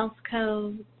the wealth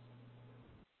code,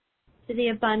 to the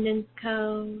abundance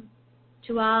code,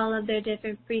 to all of their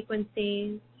different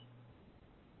frequencies,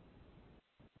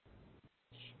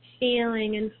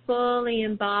 feeling and fully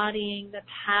embodying the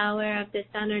power of this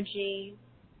energy,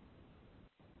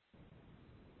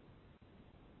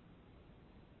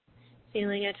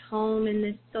 feeling at home in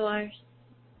this source,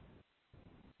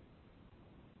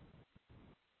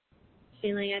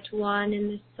 feeling at one in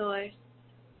this source,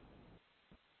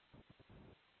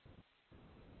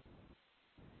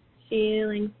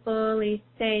 feeling fully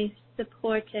safe,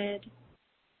 supported,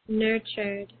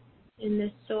 nurtured in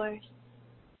this source.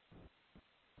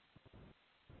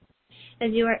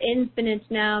 As you are infinite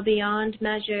now beyond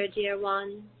measure, dear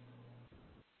one,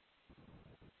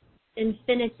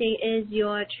 infinity is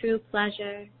your true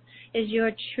pleasure, is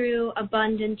your true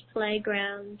abundant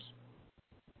playground.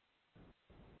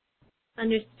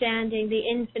 Understanding the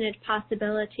infinite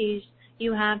possibilities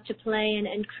you have to play in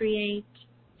and create,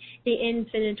 the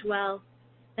infinite wealth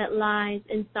that lies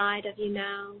inside of you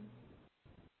now.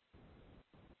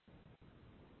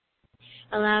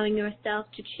 Allowing yourself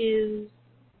to choose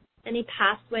any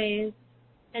pathways,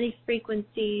 any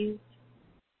frequencies,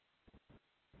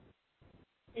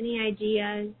 any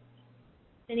ideas,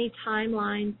 any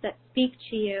timelines that speak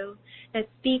to you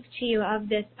of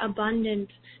this abundant,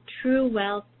 true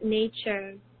wealth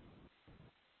nature,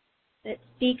 that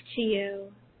speak to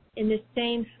you in the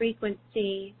same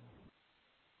frequency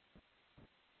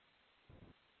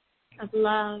of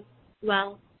love,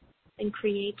 wealth, and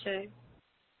creator.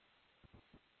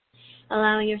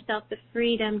 Allowing yourself the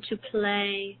freedom to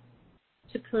play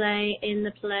in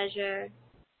the pleasure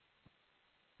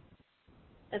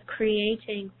of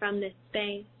creating from this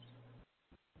space,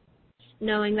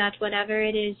 knowing that whatever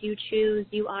it is you choose,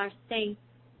 you are safe.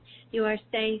 You are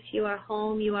safe, you are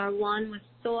home, you are one with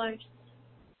Source.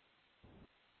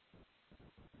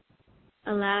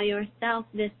 Allow yourself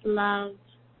this love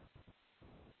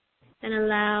and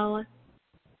allow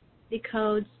the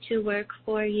codes to work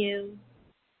for you.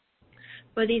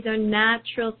 For these are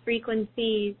natural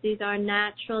frequencies, these are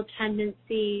natural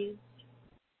tendencies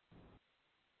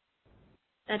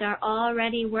that are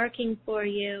already working for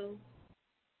you,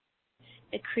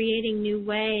 at creating new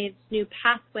waves, new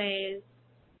pathways,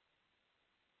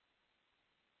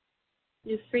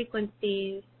 new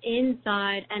frequencies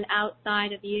inside and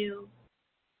outside of you.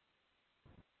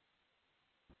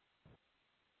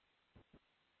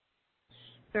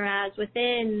 For as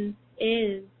within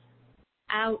is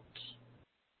out.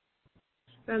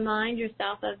 Remind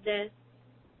yourself of this.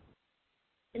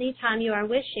 Anytime you are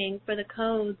wishing for the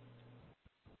codes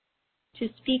to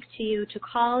speak to you, to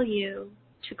call you,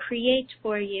 to create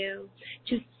for you,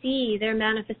 to see their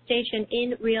manifestation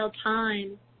in real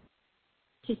time,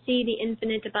 to see the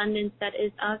infinite abundance that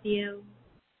is of you.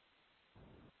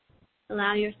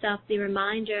 Allow yourself the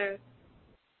reminder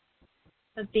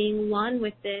of being one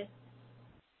with this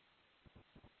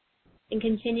and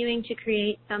continuing to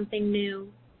create something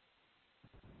new.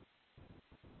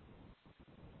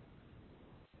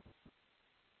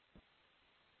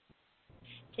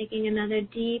 Taking another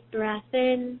deep breath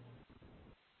in.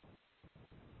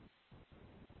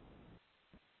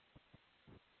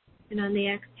 And on the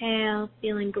exhale,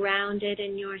 feeling grounded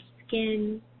in your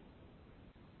skin,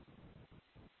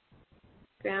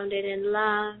 grounded in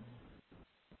love,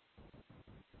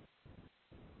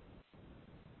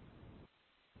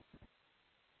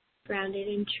 grounded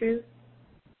in truth.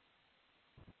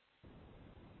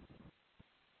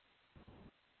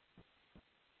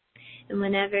 And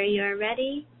whenever you're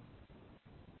ready,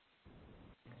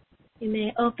 you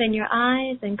may open your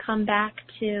eyes and come back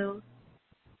to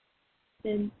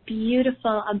the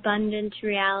beautiful, abundant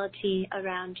reality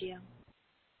around you.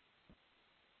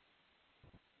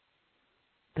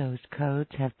 Those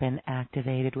codes have been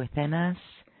activated within us,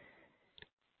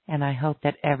 and I hope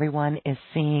that everyone is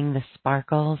seeing the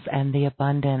sparkles and the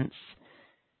abundance.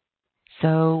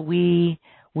 So we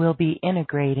will be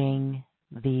integrating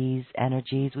these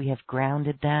energies. We have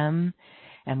grounded them,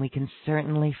 and we can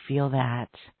certainly feel that.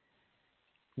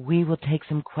 We will take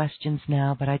some questions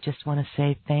now, but I just want to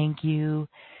say thank you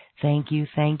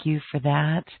for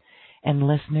that. And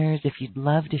listeners, if you'd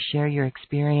love to share your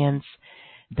experience,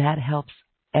 that helps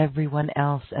everyone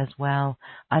else as well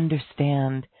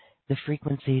understand the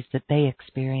frequencies that they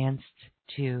experienced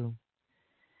too.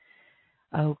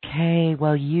 Okay,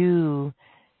 well you,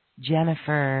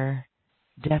 Jennifer,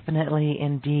 definitely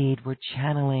indeed were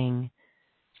channeling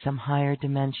some higher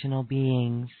dimensional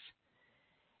beings.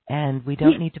 And we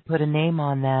don't need to put a name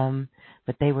on them,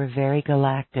 but they were very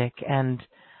galactic and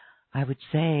I would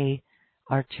say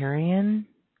Arcturian.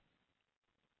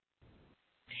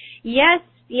 Yes,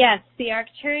 Yes, the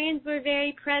Arcturians were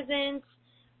very present.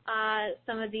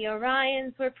 Some of the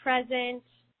Orions were present.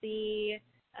 The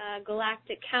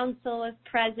Galactic Council was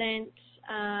present.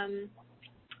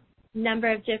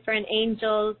 Number of different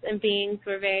angels and beings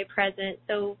were very present.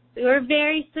 So we were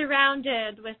very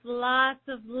surrounded with lots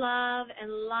of love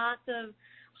and lots of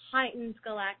heightened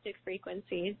galactic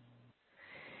frequencies.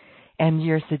 And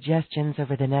your suggestions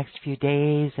over the next few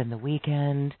days and the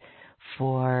weekend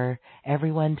for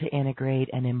everyone to integrate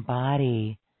and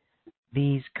embody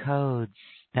these codes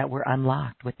that were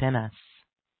unlocked within us.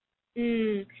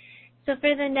 So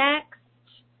for the next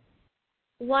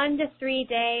 1 to 3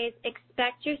 days,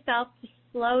 expect yourself to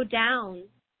slow down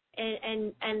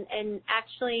and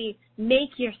actually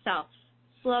make yourself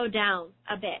slow down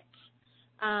a bit.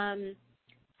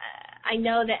 I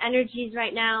know the energies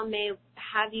right now may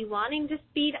have you wanting to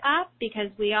speed up because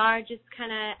we are just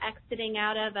kind of exiting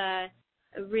out of a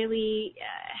really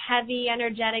heavy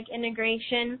energetic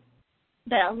integration,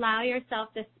 but allow yourself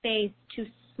the space to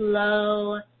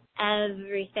slow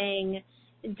everything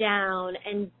down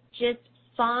and just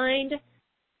find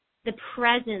the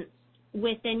presence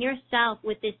within yourself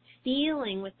with this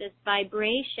feeling, with this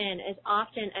vibration as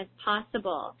often as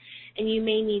possible. And you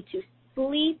may need to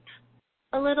sleep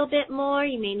a little bit more.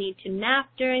 You may need to nap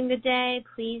during the day.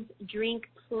 Please drink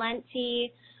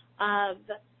plenty of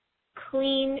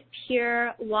clean,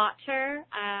 pure water,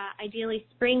 ideally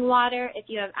spring water if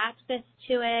you have access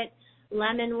to it,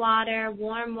 lemon water,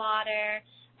 warm water,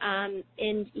 and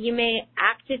you may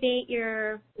activate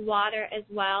your water as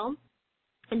well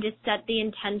and just set the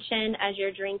intention as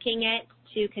you're drinking it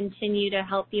to continue to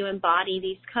help you embody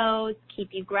these codes, keep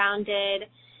you grounded,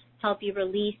 help you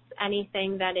release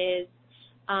anything that is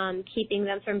keeping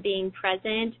them from being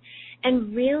present,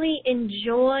 and really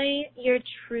enjoy your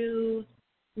true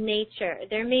nature.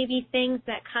 There may be things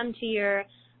that come to your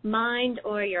mind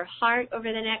or your heart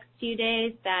over the next few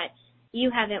days that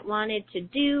you haven't wanted to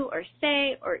do or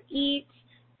say or eat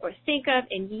or think of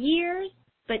in years,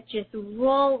 but just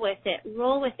roll with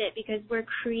it because we're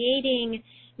creating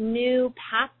new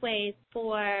pathways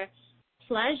for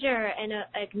pleasure and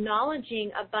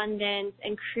acknowledging abundance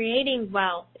and creating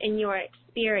wealth in your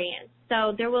experience.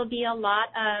 So there will be a lot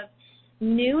of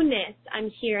newness,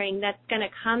 I'm hearing, that's going to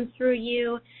come through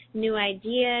you, new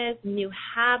ideas, new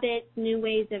habits, new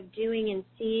ways of doing and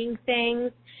seeing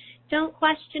things. Don't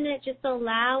question it, just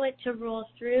allow it to roll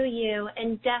through you,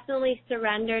 and definitely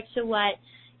surrender to what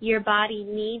your body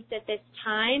needs at this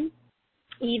time,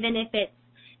 even if it's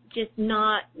just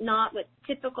not what's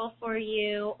typical for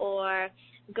you or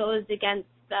goes against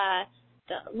the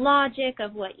logic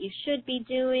of what you should be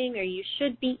doing or you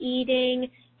should be eating.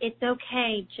 It's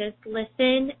okay. Just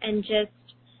listen and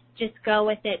just go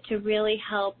with it to really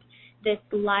help this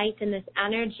light and this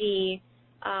energy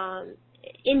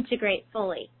integrate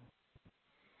fully.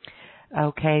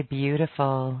 Okay,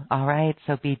 beautiful. All right,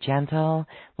 so be gentle,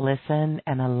 listen,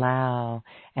 and allow,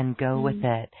 and go with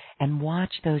it. And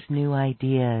watch those new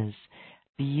ideas.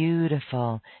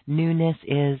 Beautiful. Newness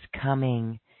is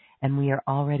coming, and we are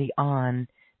already on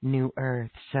New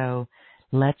Earth. So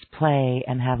let's play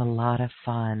and have a lot of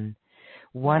fun.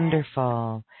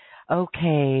 Wonderful.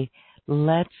 Okay,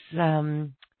 let's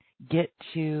get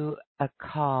to a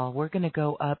call. We're going to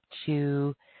go up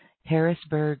to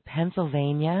Harrisburg,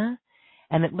 Pennsylvania.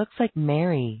 And it looks like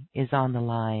Mary is on the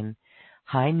line.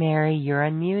 Hi, Mary. You're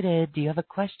unmuted. Do you have a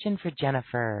question for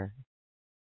Jennifer?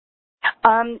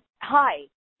 Hi.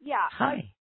 Yeah. Hi. I was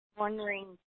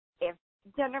wondering if,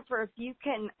 Jennifer, if you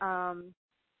can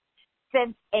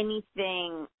sense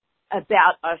anything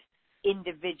about us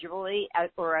individually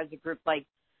or as a group, like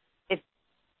if,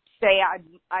 say,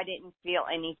 I didn't feel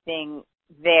anything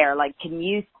there, like can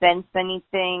you sense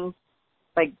anything,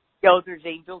 like there's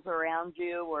angels around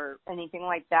you or anything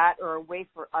like that, or a way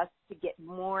for us to get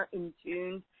more in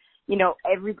tune? You know,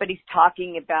 everybody's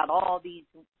talking about all these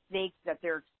snakes that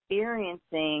they're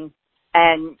experiencing,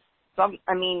 and some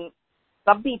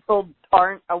people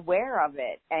aren't aware of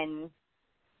it, and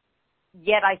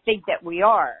yet I think that we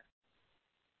are.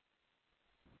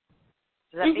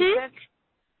 Does that make sense?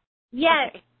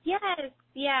 Yes, okay.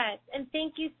 yes. And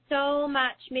thank you so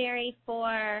much, Mary,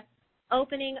 for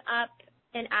opening up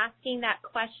and asking that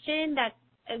question. That's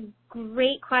a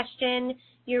great question.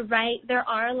 You're right. There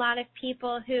are a lot of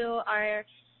people who are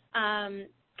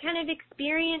kind of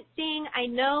experiencing, I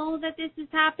know that this is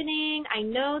happening. I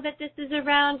know that this is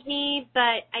around me,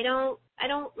 but I don't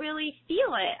really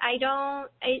feel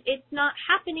it. It's not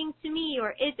happening to me,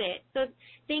 or is it? So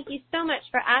thank you so much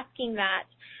for asking that.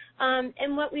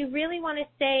 And what we really want to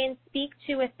say and speak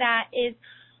to with that is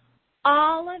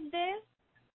all of this,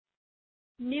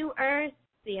 New Earth,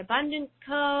 the abundance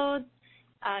codes,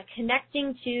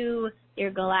 connecting to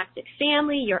your galactic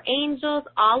family, your angels,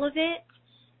 all of it.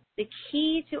 The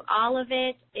key to all of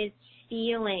it is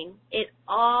feeling. It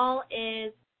all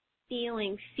is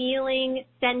feeling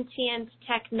sentient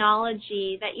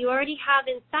technology that you already have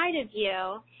inside of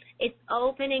you. It's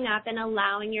opening up and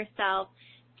allowing yourself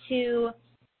to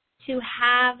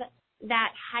have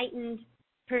that heightened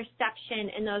perception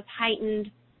and those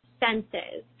heightened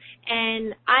senses.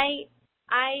 And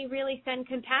I really send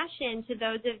compassion to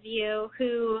those of you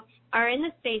who are in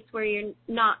the space where you're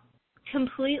not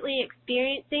completely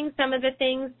experiencing some of the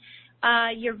things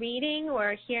you're reading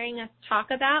or hearing us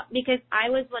talk about, because I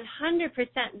was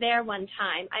 100% there one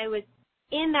time. I was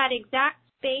in that exact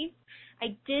space.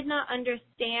 I did not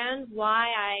understand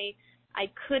why I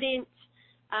couldn't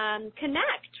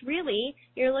connect, really.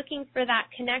 You're looking for that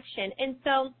connection. And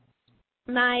so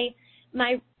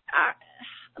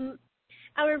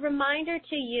our reminder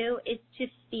to you is to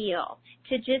feel,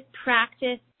 to just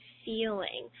practice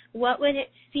feeling. What would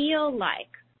it feel like?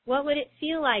 What would it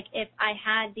feel like if I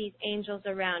had these angels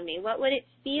around me? What would it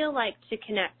feel like to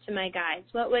connect to my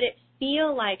guides? What would it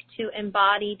feel like to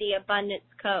embody the abundance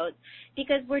codes?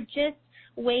 Because we're just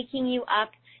waking you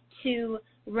up to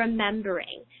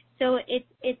remembering. So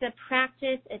it's a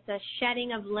practice, it's a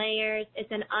shedding of layers,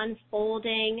 it's an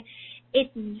unfolding.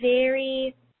 It's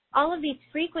all of these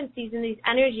frequencies and these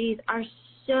energies are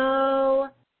so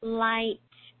light.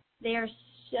 They are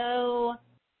so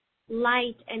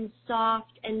light and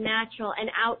soft and natural and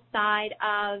outside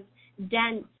of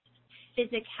dense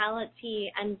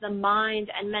physicality and the mind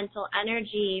and mental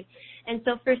energy. And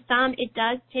so for some, it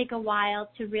does take a while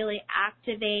to really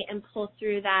activate and pull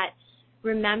through that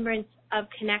remembrance of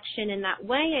connection in that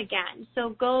way again.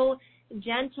 So go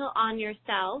gentle on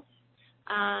yourself.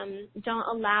 Don't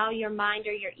allow your mind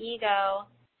or your ego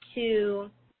to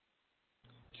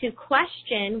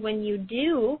question when you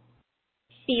do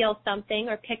feel something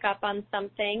or pick up on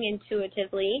something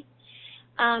intuitively,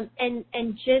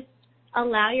 and just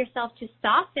allow yourself to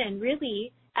soften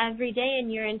really every day in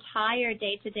your entire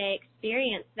day-to-day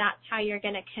experience. That's how you're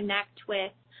going to connect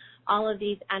with all of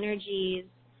these energies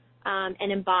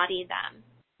and embody them.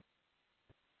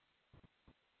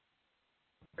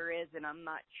 There is, and I'm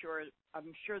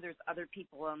sure there's other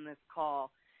people on this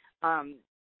call that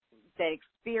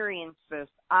experience this.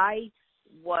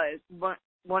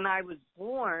 When I was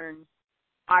born,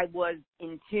 I was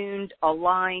in tuned,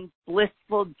 aligned,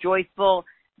 blissful, joyful,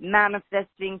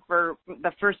 manifesting for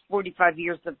the first 45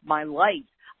 years of my life.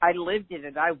 I lived in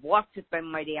it. I walked with my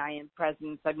mighty I Am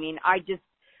presence. I mean, I just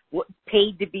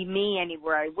paid to be me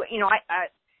anywhere I went.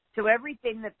 So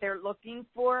everything that they're looking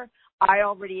for, I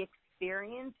already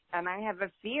experienced, and I have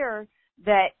a fear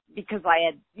that because I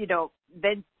had,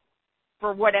 then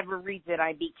for whatever reason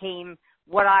I became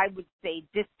what I would say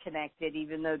disconnected,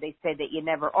 even though they say that you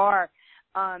never are.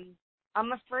 I'm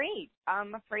afraid.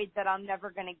 I'm afraid that I'm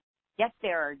never going to get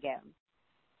there again.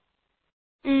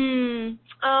 I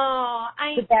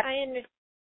understand.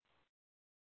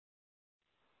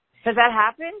 Does that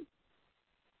happen?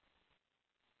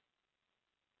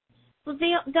 Well,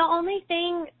 the only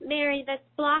thing, Mary, that's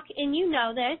and you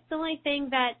know this, the only thing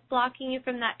that's blocking you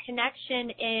from that connection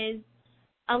is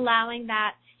allowing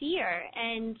that fear.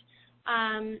 And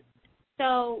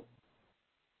so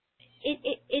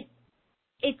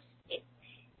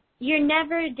you're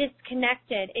never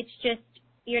disconnected. It's just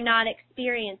you're not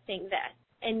experiencing this.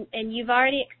 And you've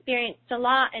already experienced a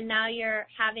lot, and now you're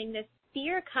having this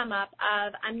fear come up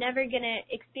of, I'm never going to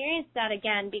experience that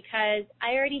again because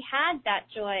I already had that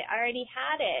joy. I already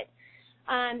had it.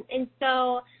 And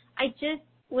so I just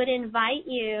would invite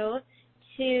you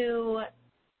to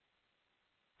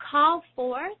call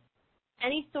forth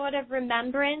any sort of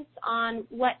remembrance on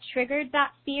what triggered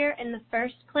that fear in the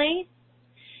first place,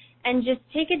 and just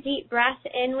take a deep breath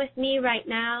in with me right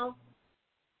now.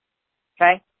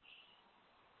 Okay.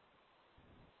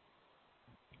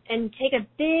 And take a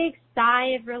big sigh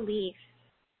of relief.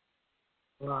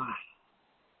 Good.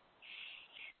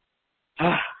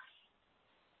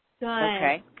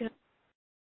 Okay.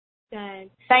 Good.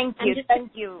 Thank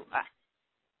you.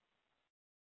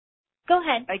 Go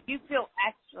ahead. I do feel,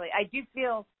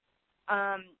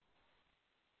 I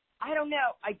don't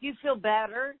know, I do feel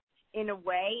better in a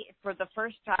way for the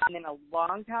first time in a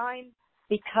long time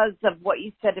because of what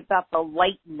you said about the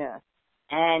lightness.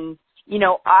 And,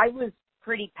 I was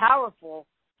pretty powerful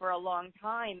for a long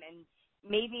time, and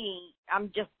maybe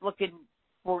I'm just looking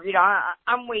for,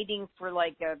 I'm waiting for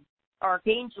like a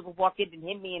archangel to walk in and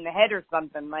hit me in the head or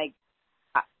something, like,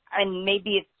 and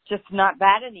maybe it's just not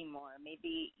that anymore.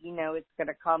 Maybe, it's going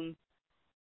to come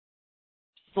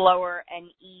slower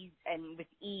and with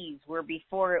ease, where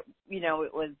before it,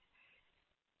 it was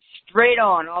straight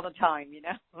on all the time,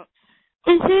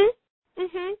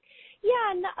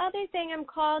 Yeah, and the other thing I'm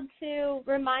called to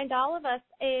remind all of us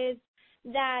is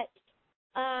that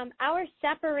our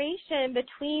separation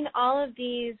between all of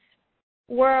these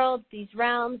worlds, these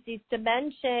realms, these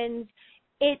dimensions,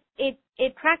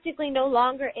 it practically no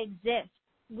longer exists.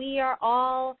 We are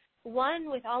all one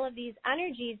with all of these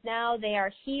energies now. They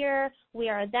are here. We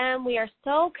are them. We are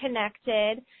so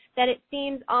connected that it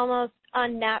seems almost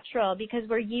unnatural because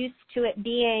we're used to it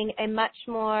being a much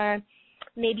more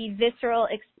maybe visceral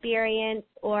experience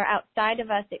or outside of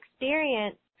us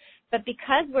experience. But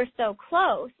because we're so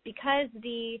close, because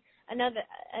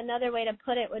another way to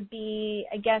put it would be,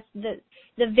 I guess, the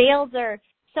veils are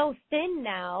so thin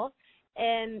now,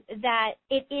 that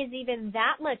it is even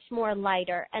that much more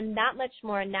lighter and that much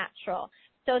more natural.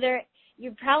 So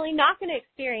you're probably not going to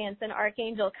experience an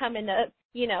archangel coming to,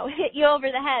 hit you over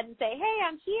the head and say, "Hey,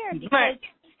 I'm here," because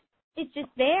it's just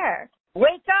there.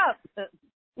 Wake up.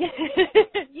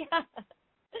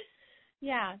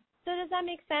 Yeah. So does that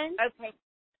make sense? Okay.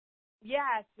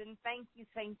 Yes, and thank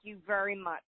you very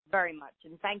much,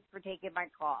 and thanks for taking my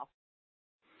call.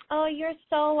 Oh, you're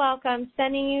so welcome.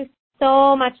 Sending you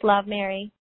so much love,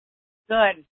 Mary.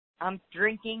 Good. I'm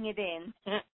drinking it in.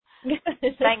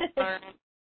 Thanks, Lauren.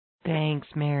 Thanks,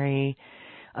 Mary.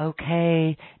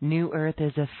 Okay, New Earth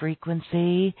is a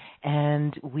frequency,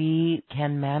 and we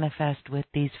can manifest with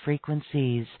these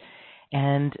frequencies.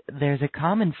 And there's a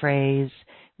common phrase,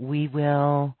 we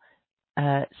will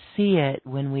see it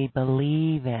when we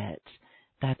believe it.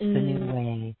 That's the new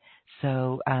way.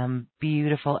 So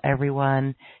beautiful,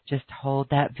 everyone. Just hold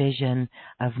that vision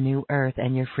of New Earth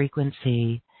and your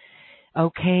frequency.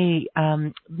 Okay,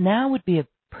 now would be a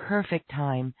perfect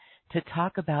time to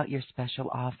talk about your special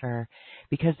offer,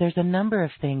 because there's a number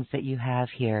of things that you have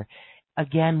here.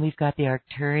 Again, we've got the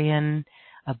Arcturian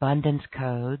abundance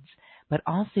codes, but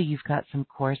also you've got some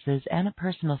courses and a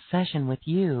personal session with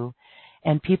you,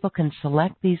 and people can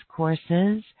select these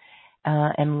courses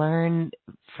and learn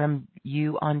from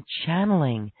you on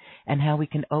channeling and how we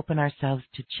can open ourselves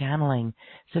to channeling.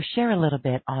 So share a little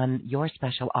bit on your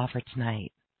special offer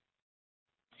tonight.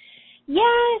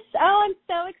 Yes. Oh, I'm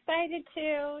so excited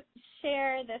to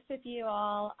share this with you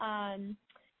all.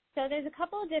 So there's a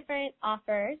couple of different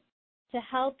offers to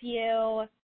help you,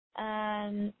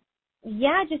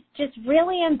 just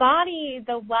really embody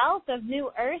the wealth of New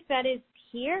Earth that is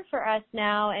here for us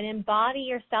now, and embody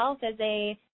yourself as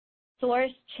a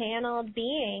source channeled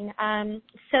being.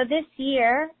 So this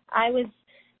year I was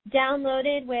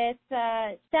downloaded with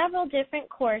several different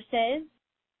courses,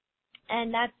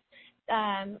 and that's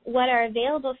what are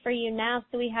available for you now.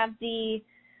 So we have the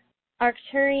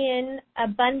Arcturian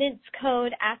Abundance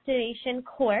Code Activation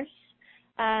Course.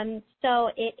 So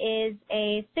it is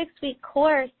a 6-week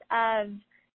course of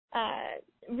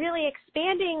really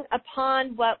expanding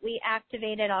upon what we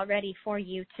activated already for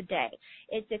you today.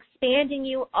 It's expanding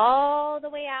you all the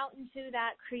way out into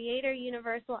that creator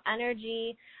universal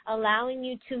energy, allowing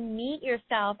you to meet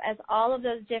yourself as all of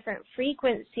those different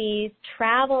frequencies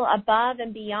travel above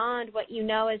and beyond what you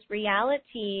know as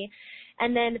reality,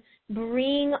 and then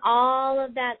bring all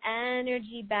of that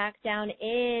energy back down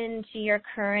into your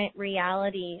current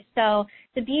reality. So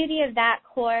the beauty of that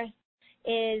course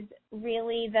is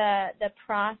really the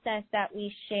process that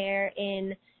we share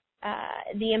in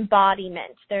the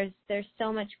embodiment. There's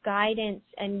so much guidance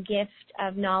and gift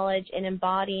of knowledge in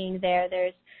embodying there.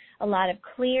 There's a lot of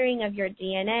clearing of your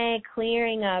DNA,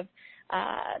 clearing of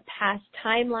past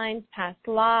timelines, past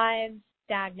lives,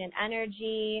 stagnant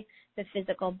energy. The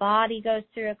physical body goes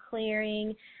through a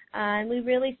clearing. And we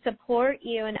really support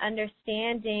you in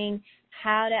understanding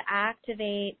how to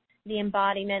activate the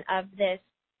embodiment of this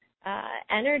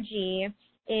energy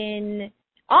in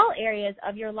all areas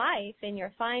of your life, in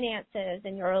your finances,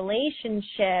 in your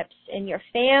relationships, in your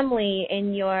family,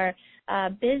 in your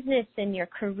business, in your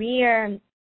career,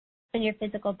 in your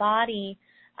physical body.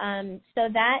 So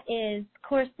that is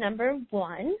course number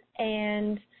 1.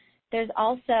 And there's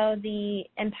also the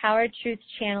Empowered Truth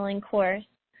Channeling course,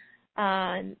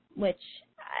 which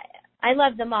I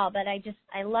love them all, but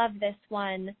I love this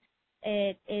one.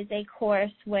 It is a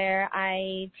course where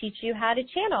I teach you how to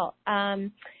channel.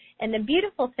 And the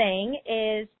beautiful thing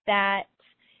is that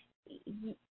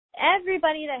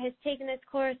everybody that has taken this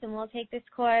course and will take this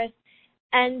course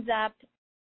ends up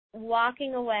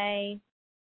walking away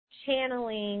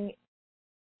channeling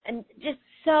and just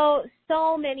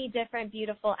so many different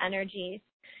beautiful energies.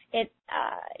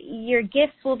 Your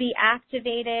gifts will be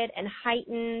activated and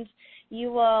heightened.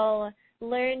 You will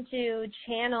learn to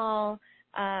channel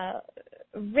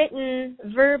written,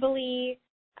 verbally.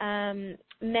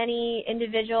 Many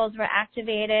individuals were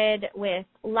activated with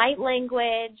light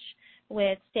language,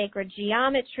 with sacred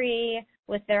geometry,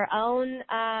 with their own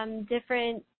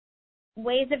different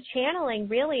ways of channeling.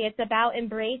 Really, it's about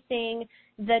embracing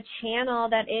the channel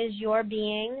that is your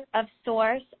being of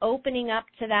source, opening up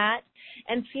to that,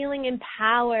 and feeling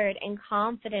empowered and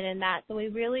confident in that. So we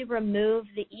really remove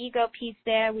the ego piece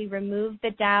there. We remove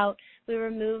the doubt. We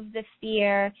remove the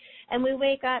fear. And we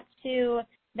wake up to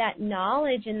that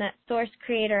knowledge and that source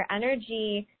creator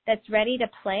energy that's ready to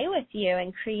play with you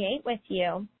and create with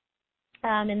you.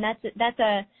 And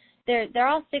they're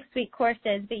all 6-week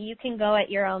courses, but you can go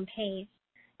at your own pace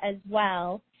as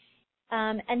well.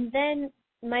 And then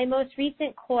my most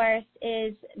recent course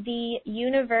is the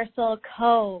Universal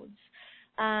Codes.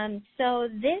 So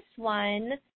this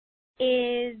one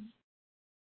is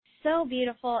so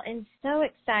beautiful and so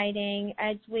exciting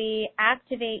as we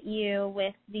activate you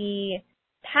with the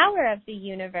power of the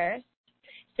universe.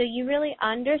 So you really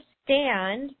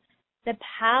understand the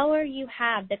power you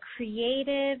have, the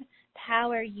creative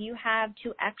power you have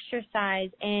to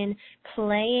exercise in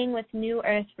playing with New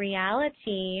Earth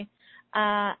reality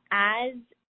as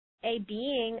a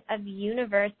being of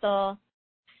universal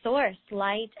source,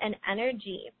 light, and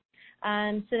energy.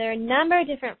 So there are a number of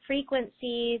different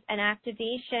frequencies and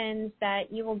activations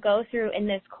that you will go through in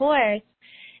this course.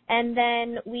 And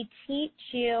then we teach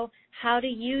you how to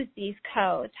use these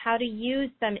codes, how to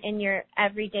use them in your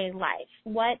everyday life.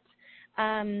 What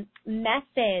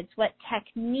methods, what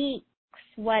techniques,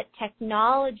 what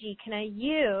technology can I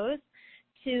use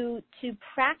to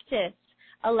practice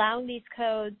allowing these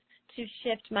codes to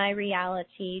shift my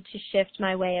reality, to shift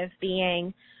my way of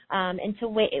being, and to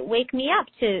wake me up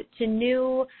to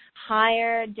new,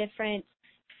 higher, different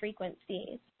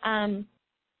frequencies.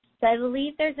 So I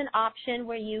believe there's an option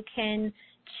where you can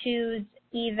choose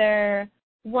either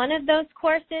one of those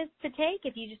courses to take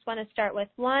if you just want to start with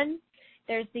one.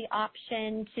 There's the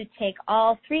option to take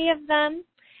all 3 of them.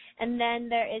 And then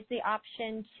there is the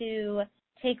option to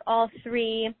take all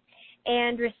 3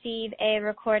 and receive a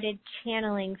recorded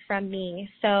channeling from me.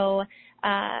 So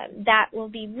that will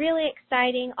be really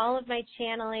exciting. All of my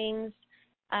channelings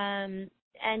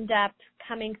end up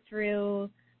coming through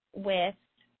with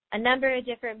a number of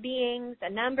different beings, a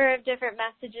number of different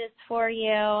messages for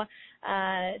you,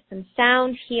 some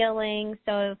sound healing.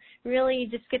 So really you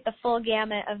just get the full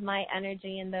gamut of my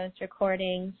energy in those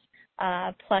recordings,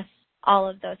 plus all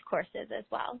of those courses as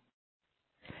well.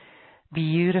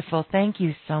 Beautiful. Thank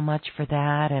you so much for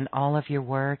that and all of your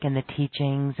work and the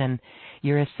teachings and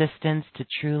your assistance to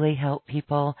truly help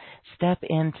people step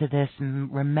into this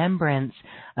remembrance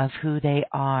of who they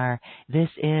are. This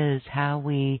is how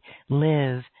we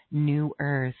live New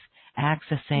Earth,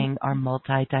 accessing our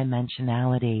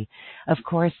multidimensionality. Of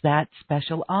course, that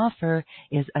special offer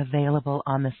is available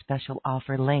on the special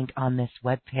offer link on this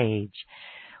webpage.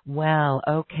 Well,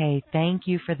 okay, thank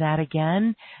you for that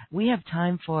again. We have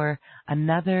time for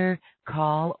another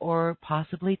call or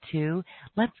possibly 2.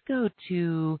 Let's go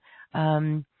to,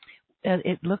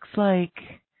 it looks like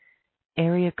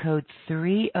area code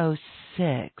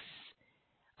 306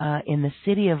 in the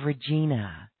city of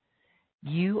Regina.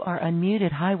 You are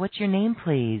unmuted. Hi, what's your name,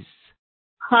 please?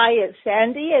 Hi, it's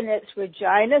Sandy, and it's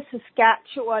Regina,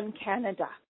 Saskatchewan, Canada.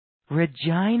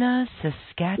 Regina,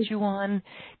 Saskatchewan,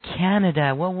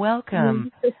 Canada. Well,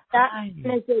 welcome.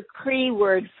 Saskatchewan is a Cree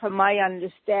word from my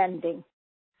understanding.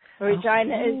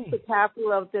 Regina is the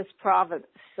capital of this province.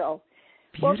 So,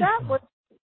 beautiful. Well, that was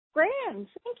grand.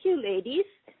 Thank you, ladies.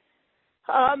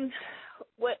 I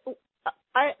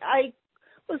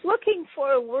was looking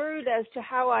for a word as to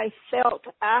how I felt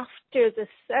after the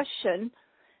session,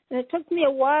 and it took me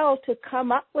a while to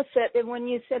come up with it. And when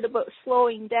you said about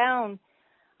slowing down,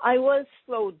 I was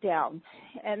slowed down,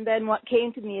 and then what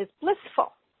came to me is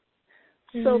blissful.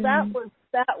 So that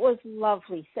was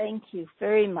lovely. Thank you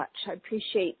very much. I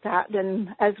appreciate that, and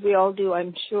as we all do,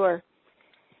 I'm sure.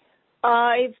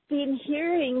 I've been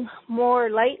hearing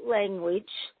more light language,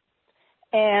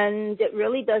 and it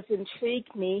really does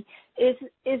intrigue me. Is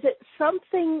it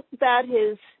something that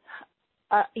is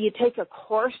you take a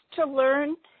course to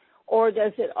learn, or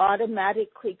does it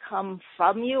automatically come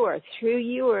from you or through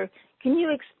you, or can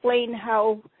you explain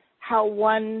how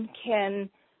one can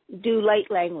do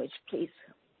light language, please?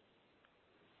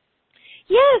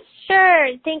 Yes, sure.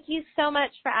 Thank you so much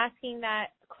for asking that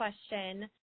question.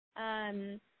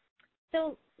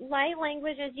 So light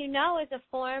language, as you know, is a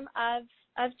form of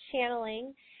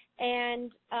channeling,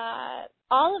 and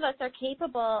all of us are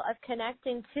capable of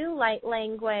connecting to light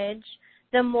language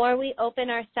the more we open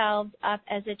ourselves up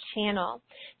as a channel.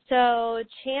 So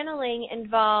channeling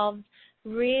involves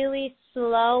really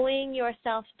slowing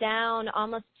yourself down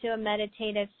almost to a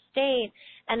meditative state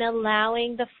and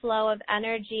allowing the flow of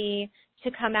energy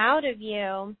to come out of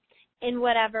you in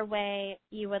whatever way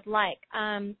you would like.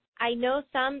 I know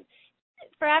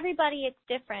for everybody it's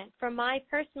different. For my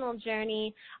personal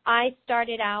journey, I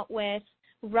started out with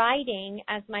writing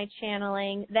as my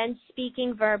channeling, then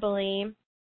speaking verbally,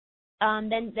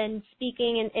 then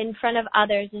speaking in front of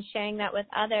others and sharing that with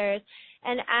others.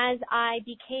 And as I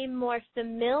became more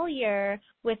familiar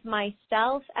with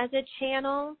myself as a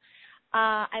channel,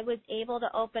 I was able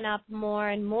to open up more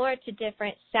and more to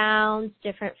different sounds,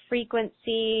 different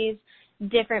frequencies,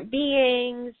 different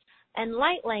beings, and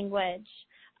light language.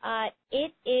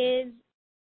 It is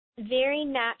very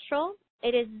natural.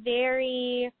 It is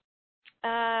very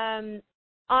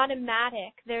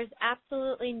automatic. There's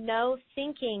absolutely no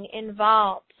thinking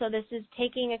involved. So this is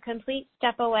taking a complete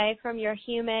step away from your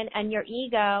human and your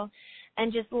ego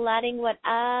and just letting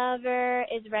whatever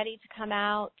is ready to come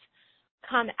out.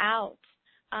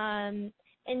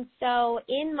 And so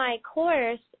in my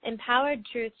course, Empowered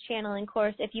Truth Channeling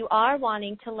course, if you are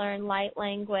wanting to learn light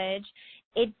language,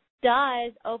 it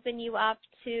does open you up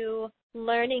to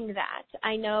learning that.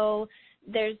 I know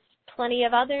there's plenty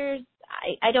of others.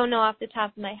 I don't know off the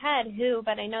top of my head who,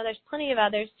 but I know there's plenty of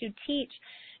others who teach.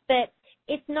 But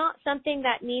it's not something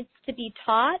that needs to be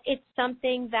taught. It's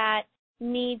something that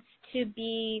needs to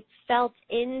be felt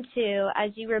into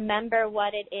as you remember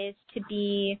what it is to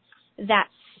be that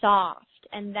soft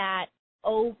and that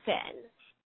open.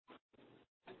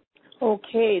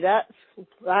 Okay, that's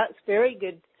very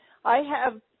good. I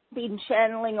have been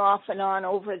channeling off and on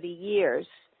over the years.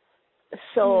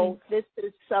 So this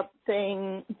is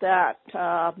something that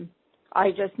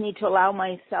I just need to allow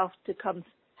myself to come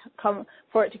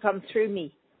for it to come through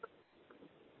me.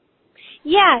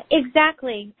 Yeah,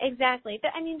 exactly.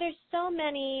 But I mean, there's so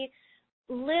many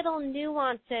little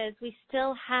nuances we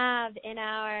still have in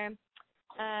our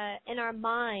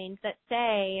mind that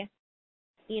say,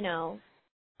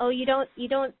 oh, you don't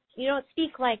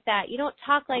speak like that. You don't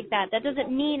talk like that. That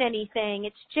doesn't mean anything.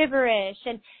 It's gibberish.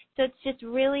 And so it's just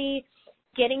really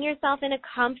getting yourself in a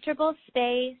comfortable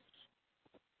space,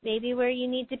 maybe where you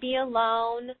need to be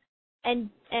alone, and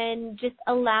just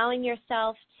allowing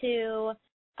yourself to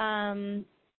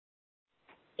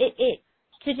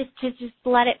just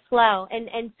let it flow.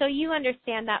 And so you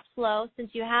understand that flow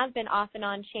since you have been off and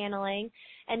on channeling,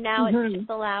 and now it's just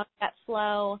allowing that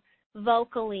flow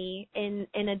vocally in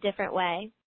a different way.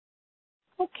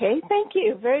 Okay, thank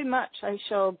you very much. I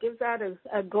shall give that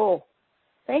a go.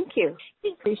 Thank you.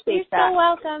 Appreciate You're that. So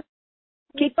welcome.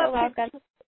 Keep You're up. so welcome.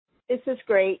 This is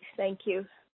great. Thank you.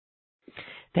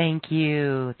 Thank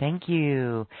you.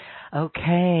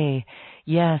 Okay.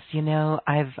 Yes,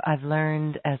 I've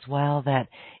learned as well that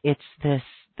it's the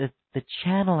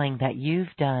channeling that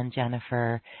you've done,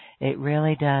 Jennifer. It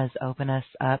really does open us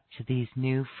up to these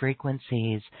new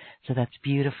frequencies. So that's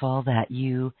beautiful that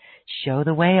you show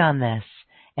the way on this.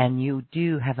 And you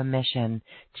do have a mission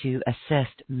to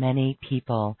assist many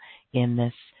people in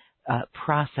this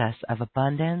process of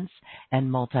abundance and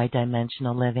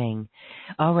multidimensional living.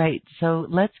 All right, so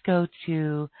let's go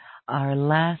to our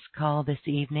last call this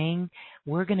evening.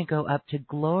 We're going to go up to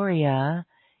Gloria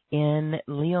in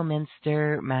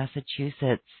Leominster,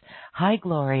 Massachusetts. Hi,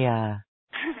 Gloria.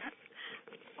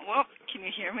 Well, can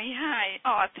you hear me? Hi.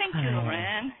 Oh, thank you,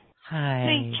 Loren. Hi.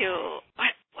 Thank you.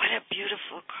 What a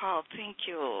beautiful call. Thank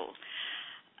you.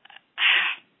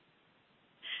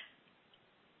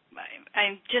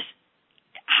 I'm just,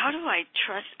 how do I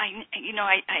trust? I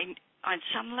on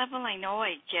some level, I know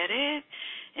I get it.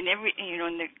 And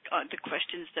and the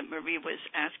questions that Marie was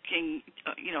asking,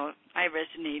 I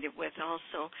resonated with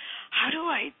also. How do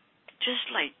I just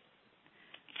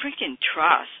freaking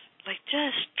trust?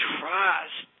 Just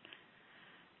trust.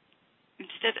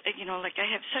 Instead, I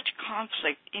have such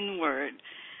conflict inward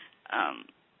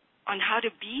on how to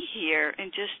be here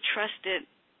and just trust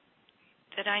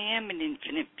that I am an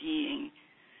infinite being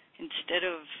instead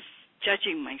of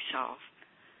judging myself,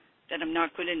 that I'm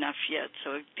not good enough yet,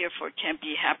 so therefore it can't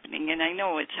be happening. And I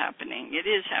know it's happening. It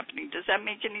is happening. Does that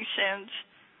make any sense?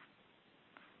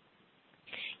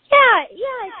 Yeah,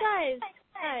 it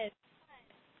does.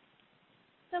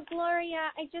 So,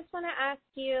 Gloria, I just want to ask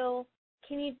you,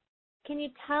 can you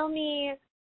tell me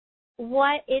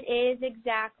what it is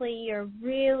exactly you're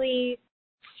really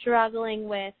struggling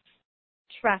with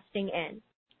trusting in?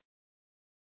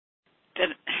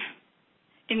 Let's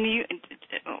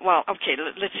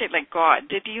say like God,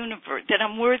 the universe, that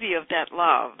I'm worthy of that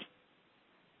love.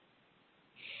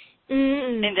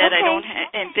 And that okay. I don't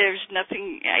and there's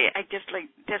nothing, I guess, like,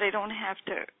 that I don't have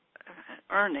to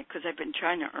earn it, because I've been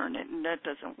trying to earn it, and that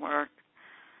doesn't work.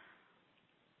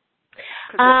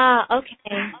 Okay.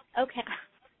 Okay.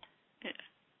 Yeah.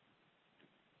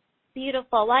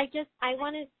 Beautiful. Well, I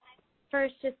want to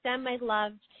first just send my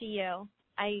love to you.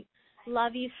 I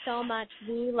love you so much.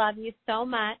 We love you so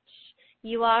much.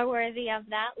 You are worthy of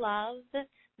that love.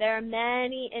 There are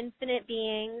many infinite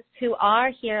beings who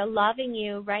are here loving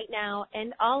you right now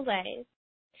and always.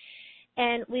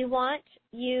 And we want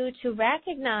you to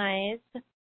recognize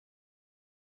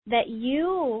that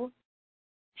you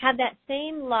have that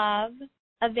same love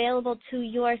available to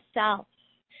yourself.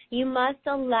 You must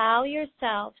allow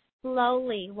yourself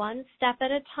slowly, one step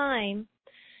at a time,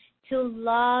 to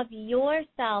love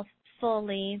yourself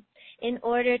fully in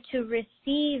order to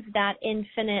receive that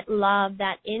infinite love,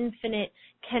 that infinite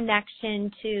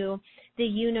connection to the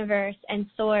universe and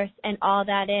source and all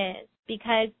that is.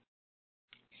 Because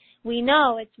we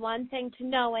know it's one thing to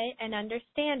know it and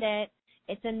understand it.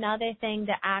 It's another thing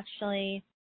to actually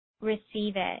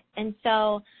receive it. And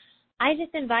so I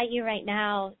just invite you right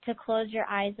now to close your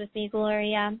eyes with me,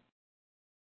 Gloria,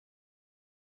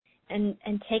 and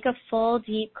take a full,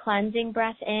 deep, cleansing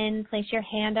breath in. Place your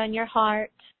hand on your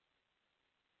heart.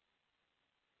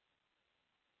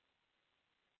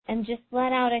 And just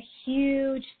let out a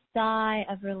huge sigh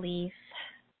of relief.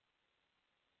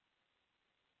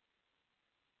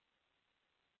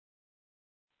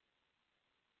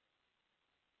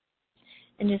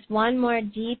 And just one more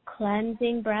deep,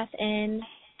 cleansing breath in.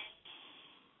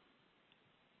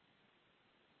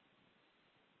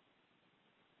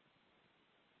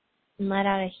 And let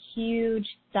out a huge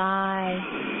sigh.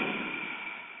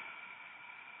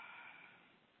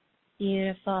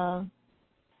 Beautiful.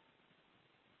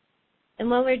 And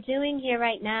what we're doing here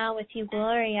right now with you,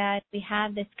 Gloria, as we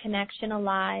have this connection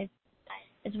alive,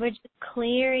 is we're just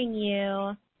clearing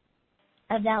you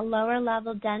of that lower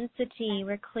level density.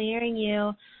 We're clearing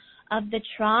you of the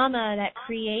trauma that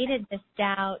created this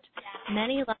doubt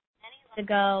many levels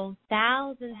ago,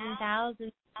 thousands and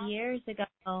thousands of years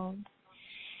ago.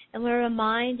 And we're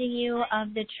reminding you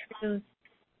of the truth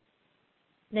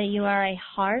that you are a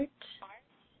heart,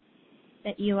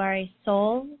 that you are a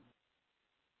soul,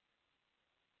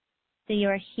 that you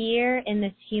are here in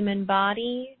this human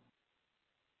body,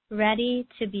 ready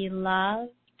to be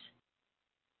loved,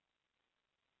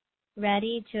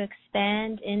 ready to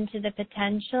expand into the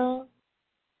potential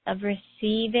of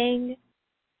receiving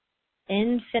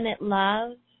infinite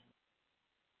love.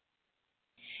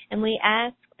 And we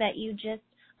ask that you just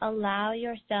allow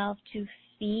yourself to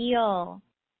feel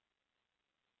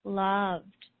loved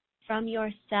from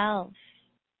yourself,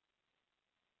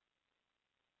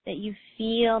 that you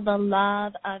feel the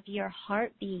love of your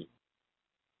heartbeat,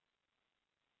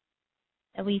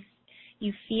 that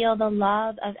you feel the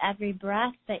love of every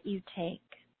breath that you take,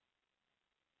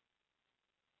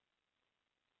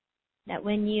 that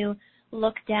when you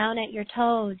look down at your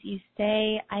toes, you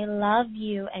say, I love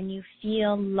you, and you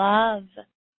feel love.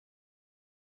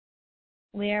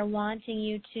 We are wanting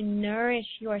you to nourish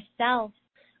yourself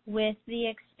with the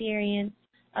experience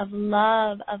of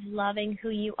love, of loving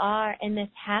who you are. And this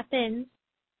happens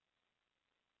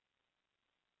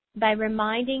by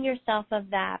reminding yourself of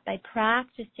that, by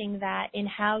practicing that in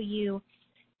how you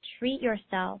treat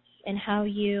yourself, in how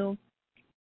you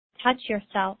touch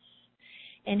yourself,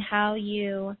 in how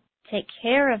you take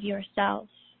care of yourself,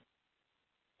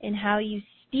 in how you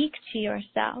speak to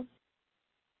yourself.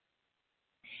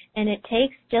 And it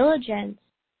takes diligence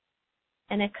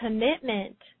and a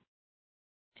commitment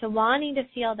to wanting to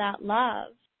feel that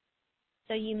love,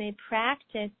 so you may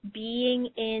practice being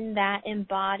in that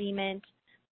embodiment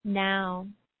now.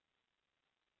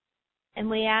 And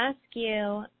we ask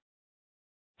you,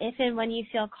 if and when you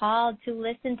feel called, to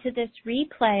listen to this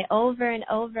replay over and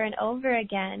over and over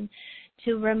again,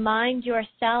 to remind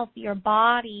yourself, your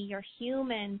body, your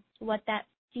human, what that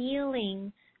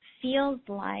feeling feels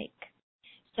like,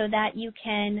 so that you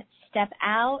can step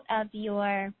out of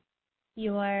your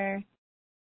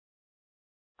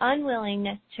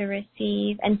unwillingness to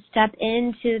receive and step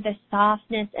into the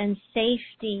softness and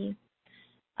safety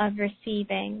of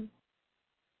receiving.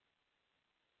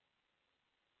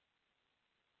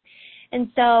 And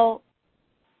so,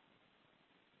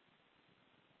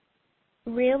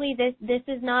 really, this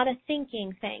is not a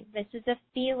thinking thing. This is a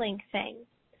feeling thing.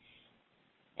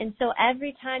 And so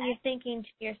every time you're thinking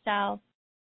to yourself,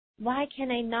 why can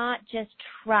I not just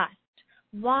trust?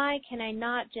 Why can I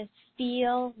not just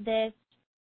feel this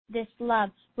love?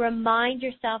 Remind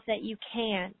yourself that you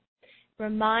can.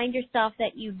 Remind yourself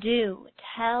that you do.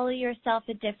 Tell yourself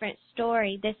a different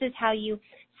story. This is how you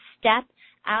step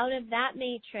out of that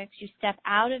matrix. You step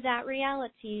out of that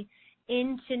reality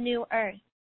into new earth.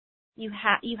 You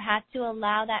have to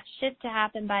allow that shift to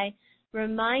happen by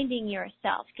reminding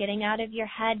yourself, getting out of your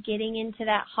head, getting into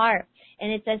that heart.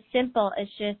 And it's as simple as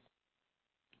just,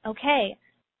 okay,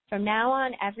 from now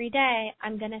on, every day,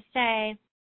 I'm going to say,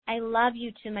 I love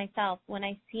you to myself when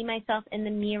I see myself in the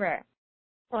mirror.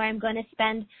 Or I'm going to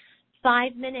spend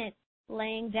 5 minutes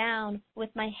laying down with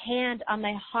my hand on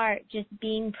my heart, just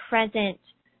being present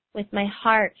with my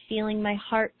heart, feeling my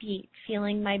heartbeat,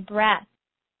 feeling my breath.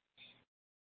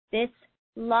 This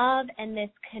love and this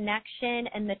connection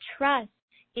and the trust,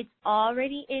 it's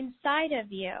already inside of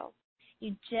you.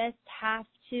 You just have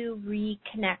to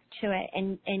reconnect to it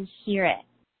and hear it.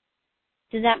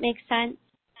 Does that make sense?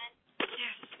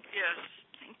 Yes,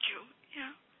 thank you.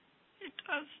 Yeah, it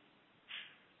does.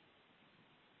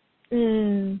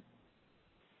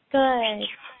 Good.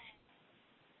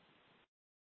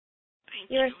 Thank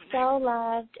You're you. so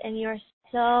loved and you're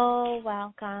so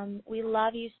welcome. We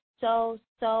love you so,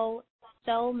 so,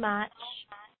 so much.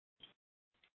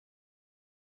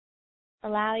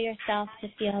 Allow yourself to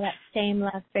feel that same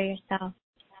love for yourself. I will.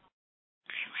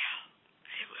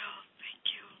 Thank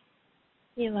you.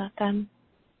 You're welcome.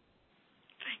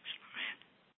 Thanks,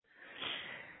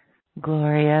 Lorraine.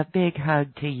 Gloria, big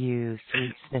hug to you,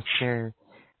 sweet sister.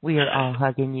 We are all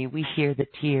hugging you. We hear the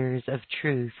tears of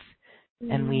truth,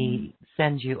 and we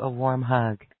send you a warm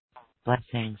hug.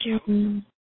 Blessings. Mm-hmm.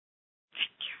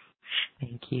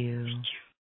 Thank you.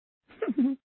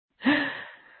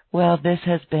 Well, this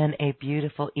has been a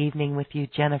beautiful evening with you,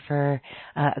 Jennifer.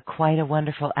 Quite a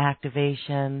wonderful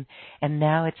activation. And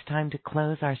now it's time to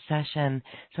close our session.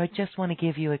 So I just want to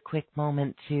give you a quick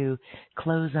moment to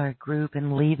close our group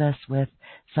and leave us with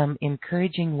some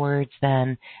encouraging words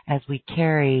then as we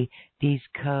carry these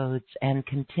codes and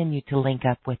continue to link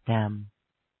up with them.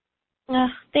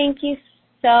 Thank you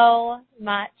so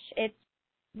much. It's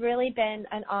really been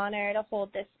an honor to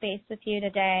hold this space with you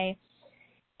today.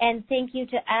 And thank you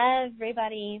to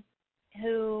everybody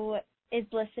who is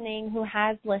listening, who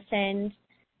has listened.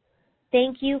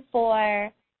 Thank you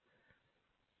for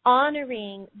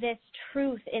honoring this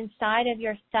truth inside of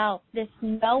yourself, this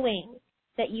knowing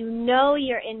that you know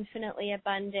you're infinitely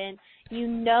abundant, you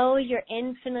know you're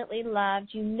infinitely loved,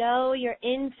 you know you're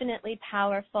infinitely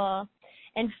powerful,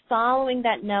 and following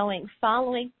that knowing,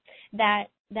 following that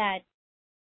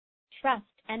trust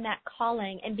and that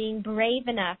calling, and being brave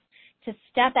enough to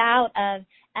step out of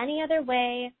any other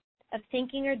way of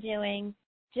thinking or doing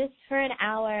just for an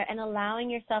hour and allowing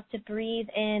yourself to breathe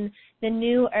in the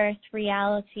new earth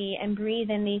reality and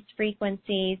breathe in these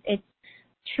frequencies. It's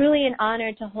truly an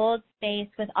honor to hold space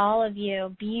with all of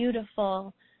you,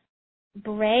 beautiful,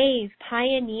 brave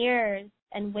pioneers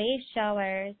and wave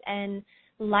showers and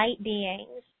light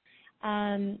beings.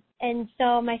 And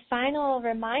so my final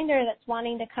reminder that's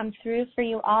wanting to come through for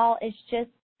you all is just,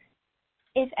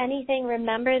 if anything,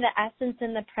 remember the essence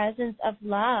and the presence of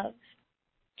love.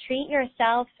 Treat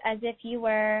yourself as if you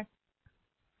were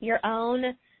your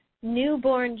own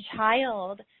newborn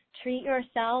child. Treat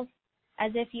yourself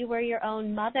as if you were your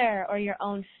own mother or your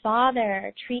own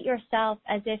father. Treat yourself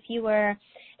as if you were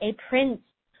a prince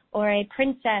or a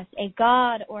princess, a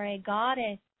god or a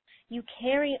goddess. You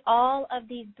carry all of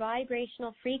these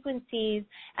vibrational frequencies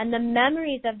and the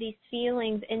memories of these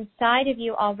feelings inside of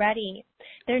you already.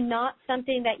 They're not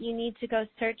something that you need to go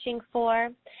searching for.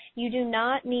 You do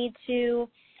not need to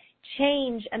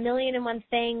change 1,000,001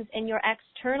 things in your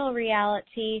external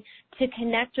reality to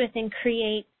connect with and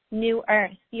create new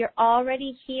earth. You're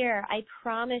already here. I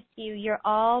promise you, you're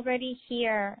already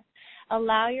here.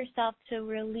 Allow yourself to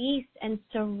release and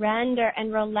surrender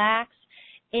and relax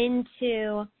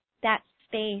into that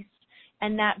space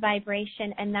and that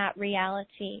vibration and that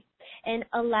reality. And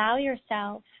allow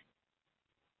yourself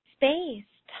space,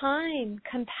 time,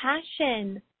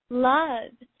 compassion,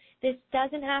 love. This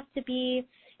doesn't have to be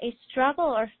a struggle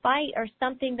or fight or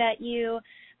something that you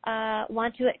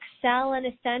want to excel and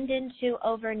ascend into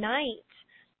overnight.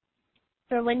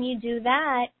 For when you do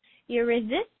that, you're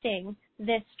resisting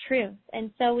this truth. And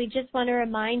so we just want to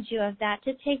remind you of that,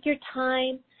 to take your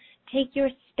time, take your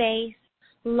space,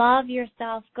 love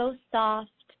yourself, go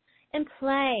soft, and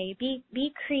play.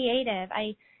 Be creative.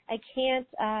 I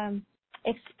can't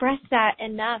express that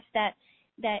enough, that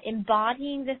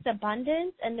embodying this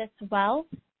abundance and this wealth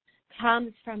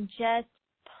comes from just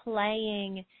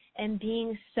playing and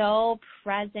being so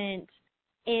present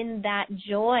in that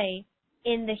joy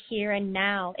in the here and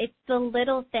now. It's the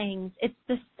little things. It's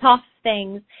the soft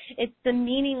things. It's the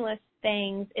meaningless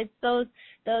things. It's those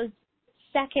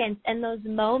seconds and those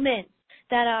moments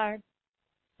that are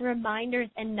reminders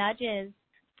and nudges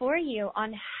for you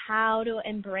on how to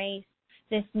embrace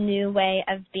this new way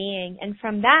of being. And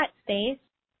from that space,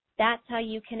 that's how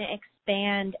you can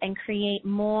expand and create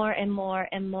more and more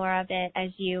and more of it as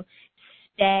you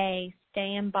stay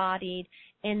embodied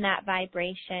in that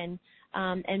vibration,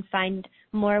 and find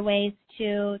more ways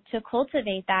to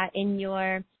cultivate that in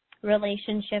your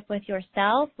relationship with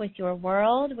yourself, with your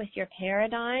world, with your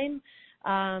paradigm,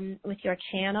 with your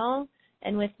channel,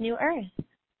 and with New Earth.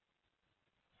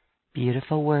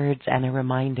 Beautiful words and a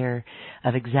reminder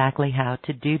of exactly how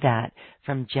to do that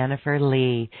from Jennifer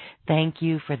Lee. Thank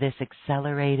you for this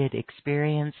accelerated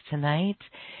experience tonight.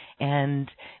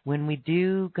 And when we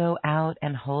do go out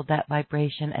and hold that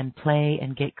vibration and play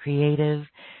and get creative,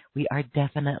 we are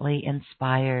definitely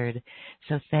inspired.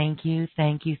 So thank you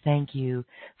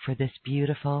for this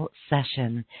beautiful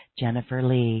session, Jennifer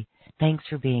Lee. Thanks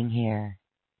for being here.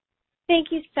 Thank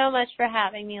you so much for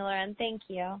having me, Lauren. Thank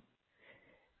you.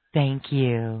 Thank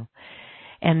you.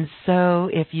 And so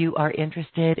if you are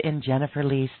interested in Jennifer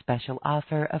Lee's special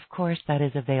offer, of course that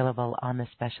is available on the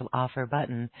special offer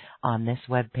button on this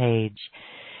webpage.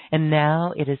 And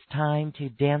now it is time to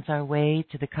dance our way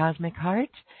to the cosmic heart.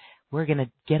 We're going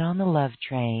to get on the love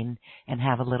train and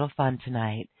have a little fun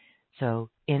tonight. So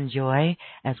enjoy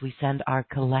as we send our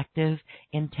collective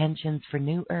intentions for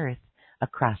New Earth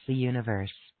across the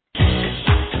universe.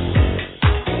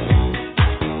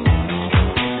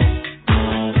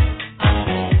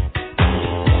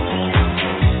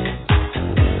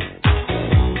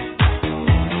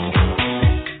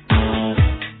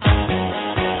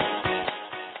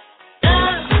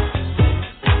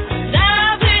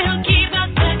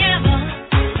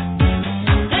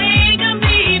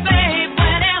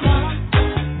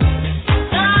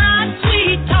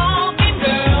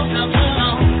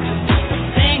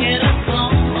 Sing it a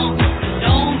song.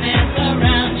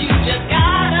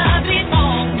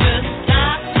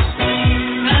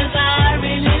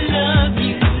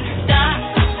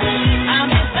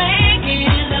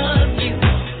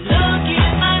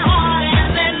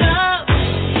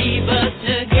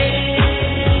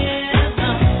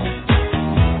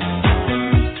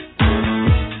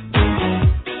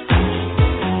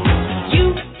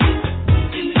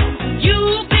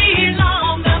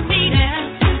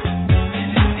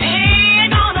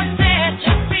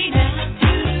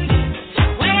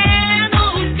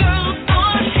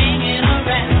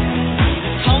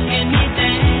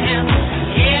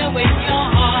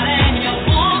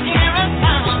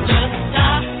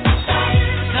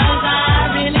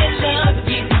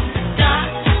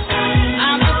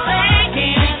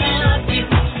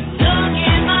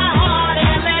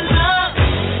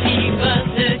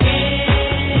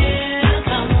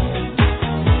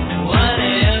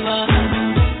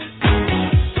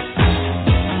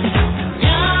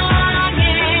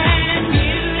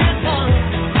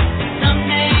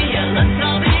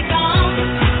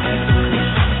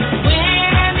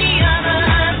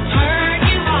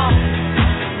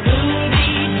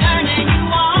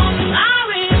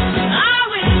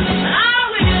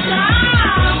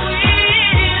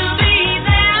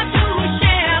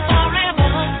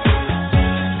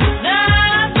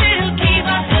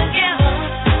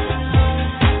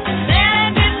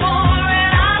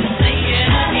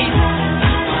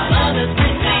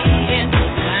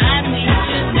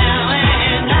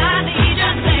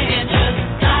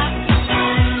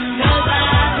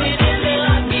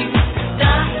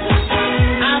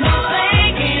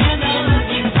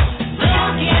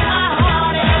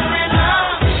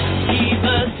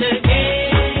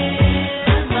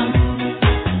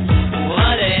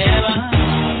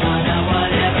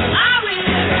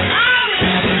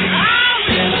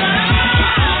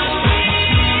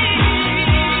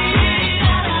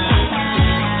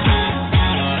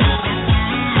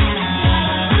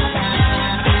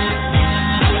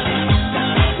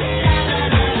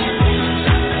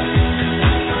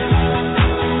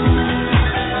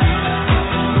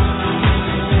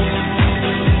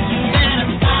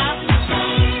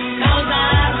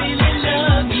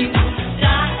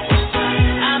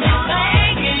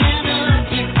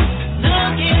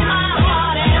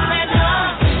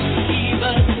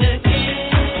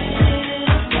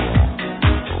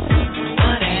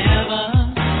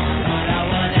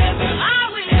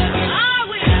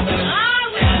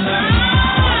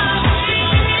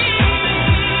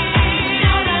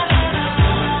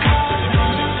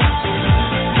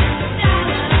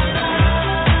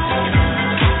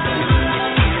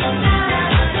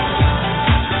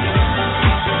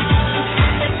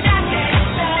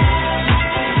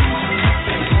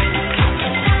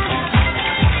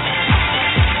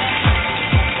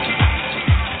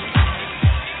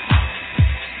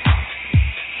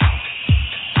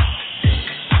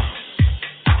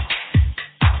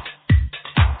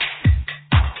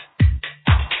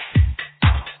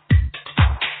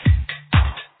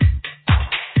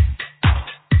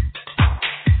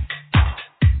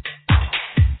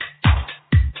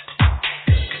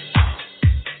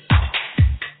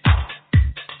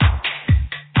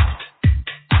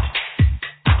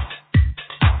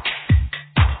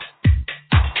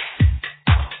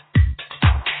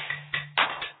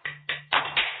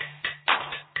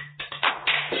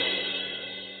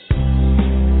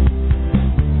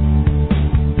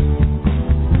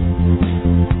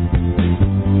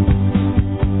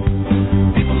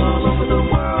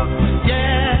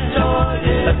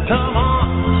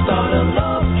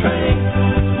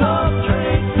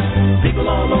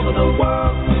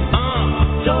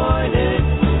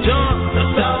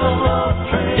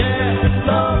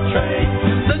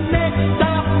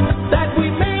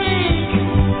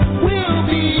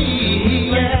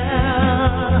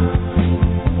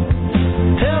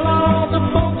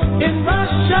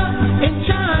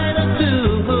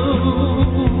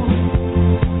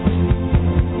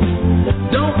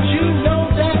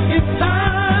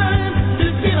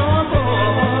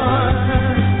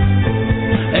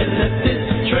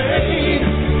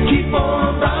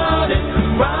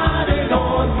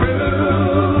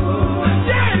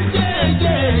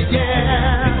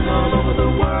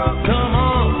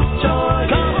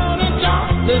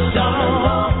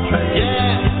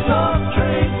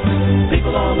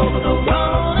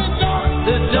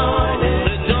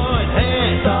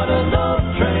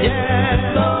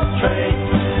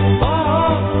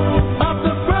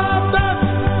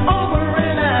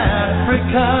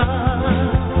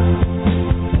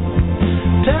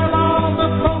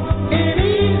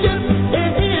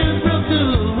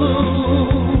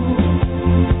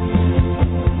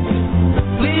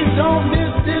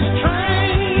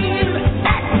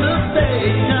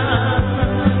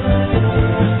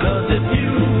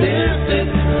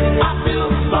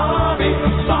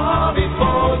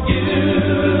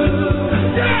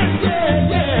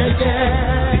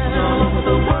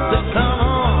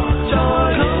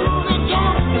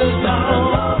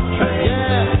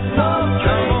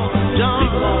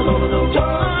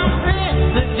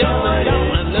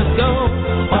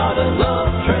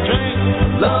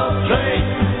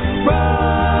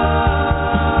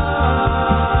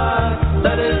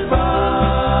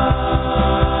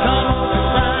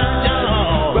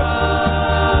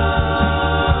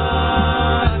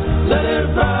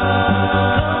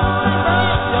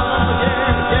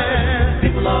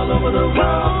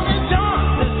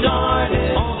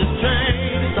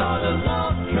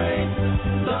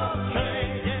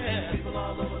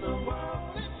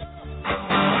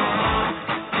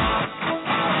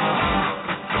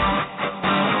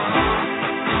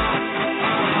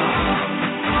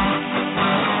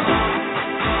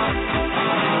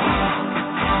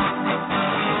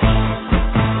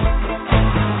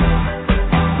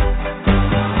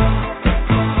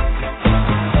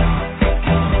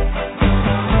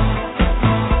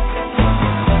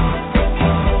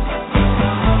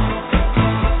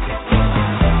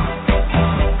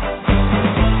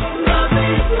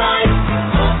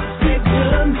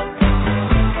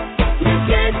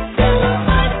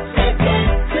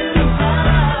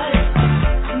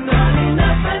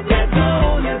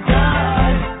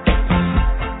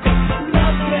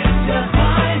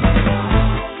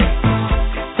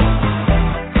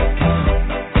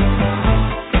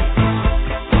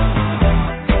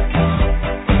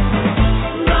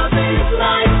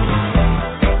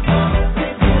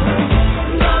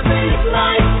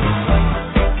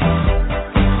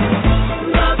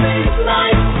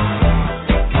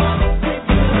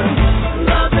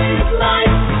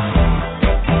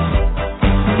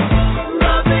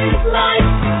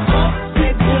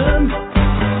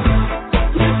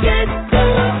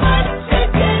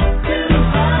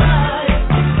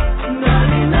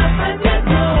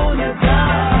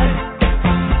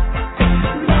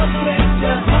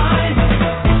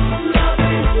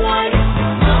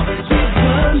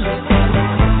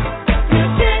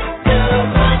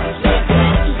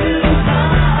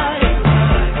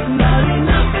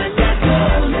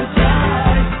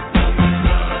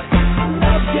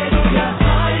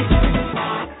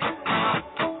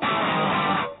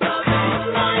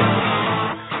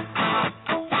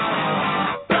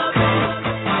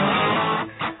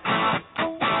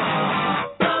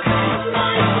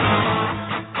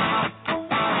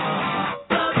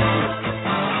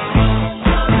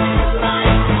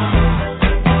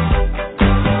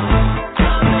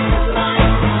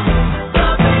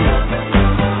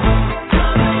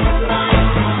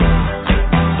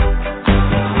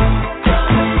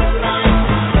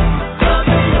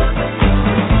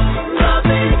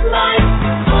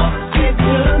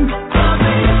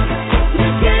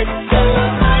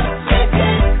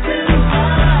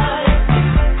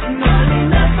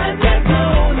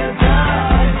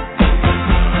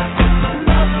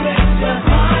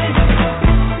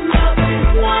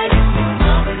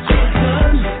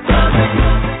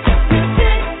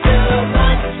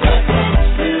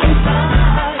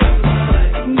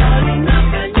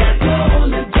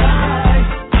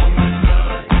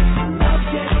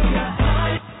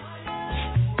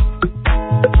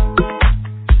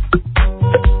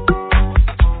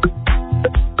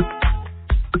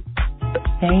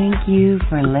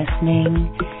 for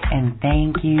listening, and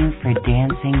thank you for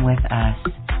dancing with us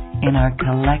in our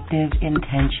collective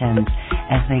intentions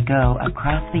as they go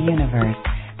across the universe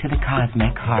to the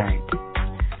cosmic heart.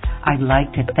 I'd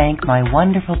like to thank my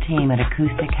wonderful team at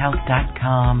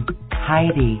AcousticHealth.com,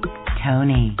 Heidi,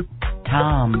 Tony,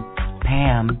 Tom,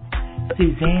 Pam,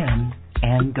 Suzanne,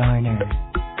 and Garner,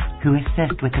 who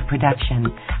assist with the production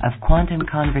of Quantum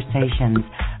Conversations,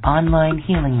 online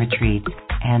healing retreats,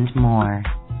 and more.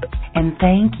 And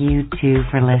thank you, too,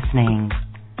 for listening.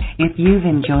 If you've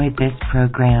enjoyed this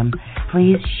program,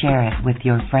 please share it with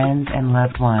your friends and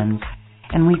loved ones.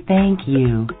 And we thank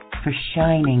you for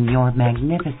shining your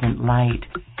magnificent light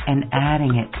and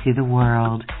adding it to the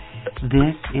world.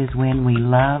 This is when we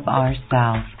love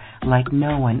ourselves like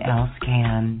no one else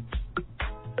can.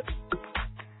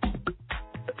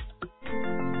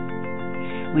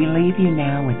 We leave you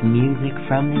now with music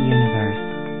from the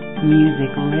universe. Music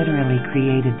literally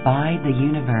created by the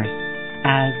universe,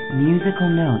 as musical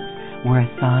notes were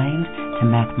assigned to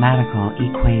mathematical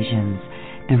equations.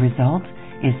 The result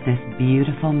is this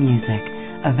beautiful music,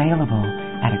 available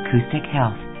at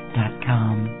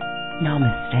AcousticHealth.com.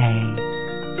 Namaste.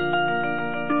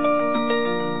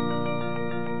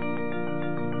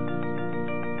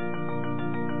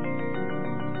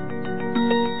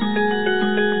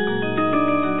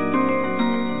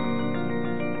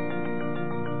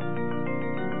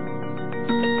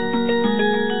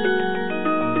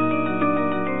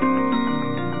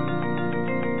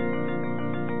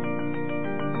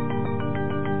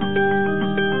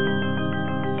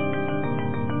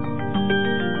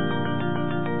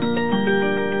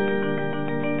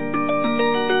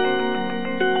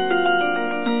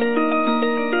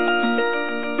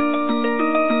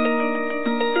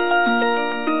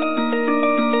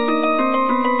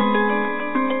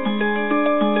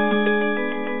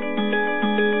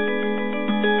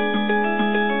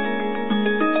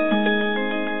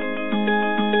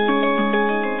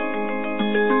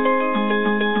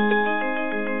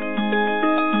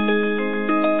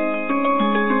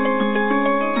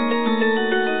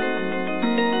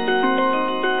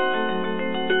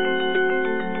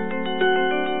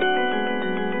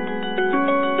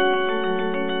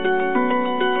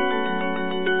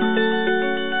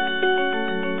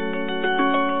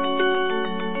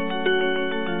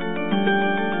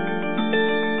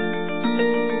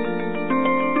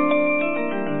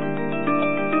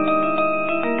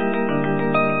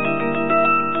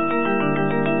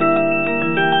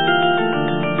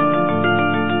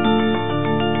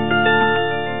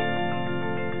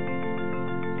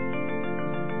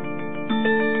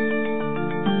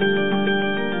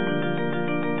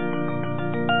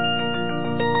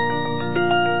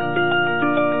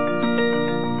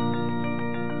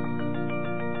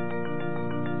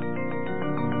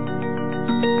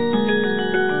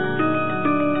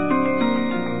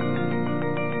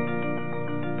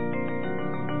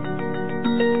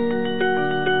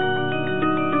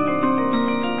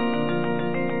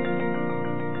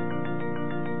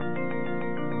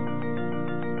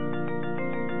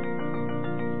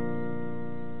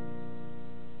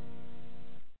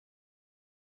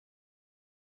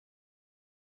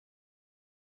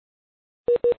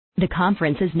 The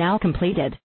conference is now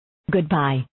completed.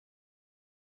 Goodbye.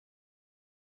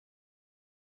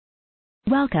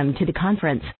 Welcome to the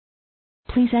conference.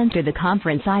 Please enter the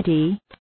conference ID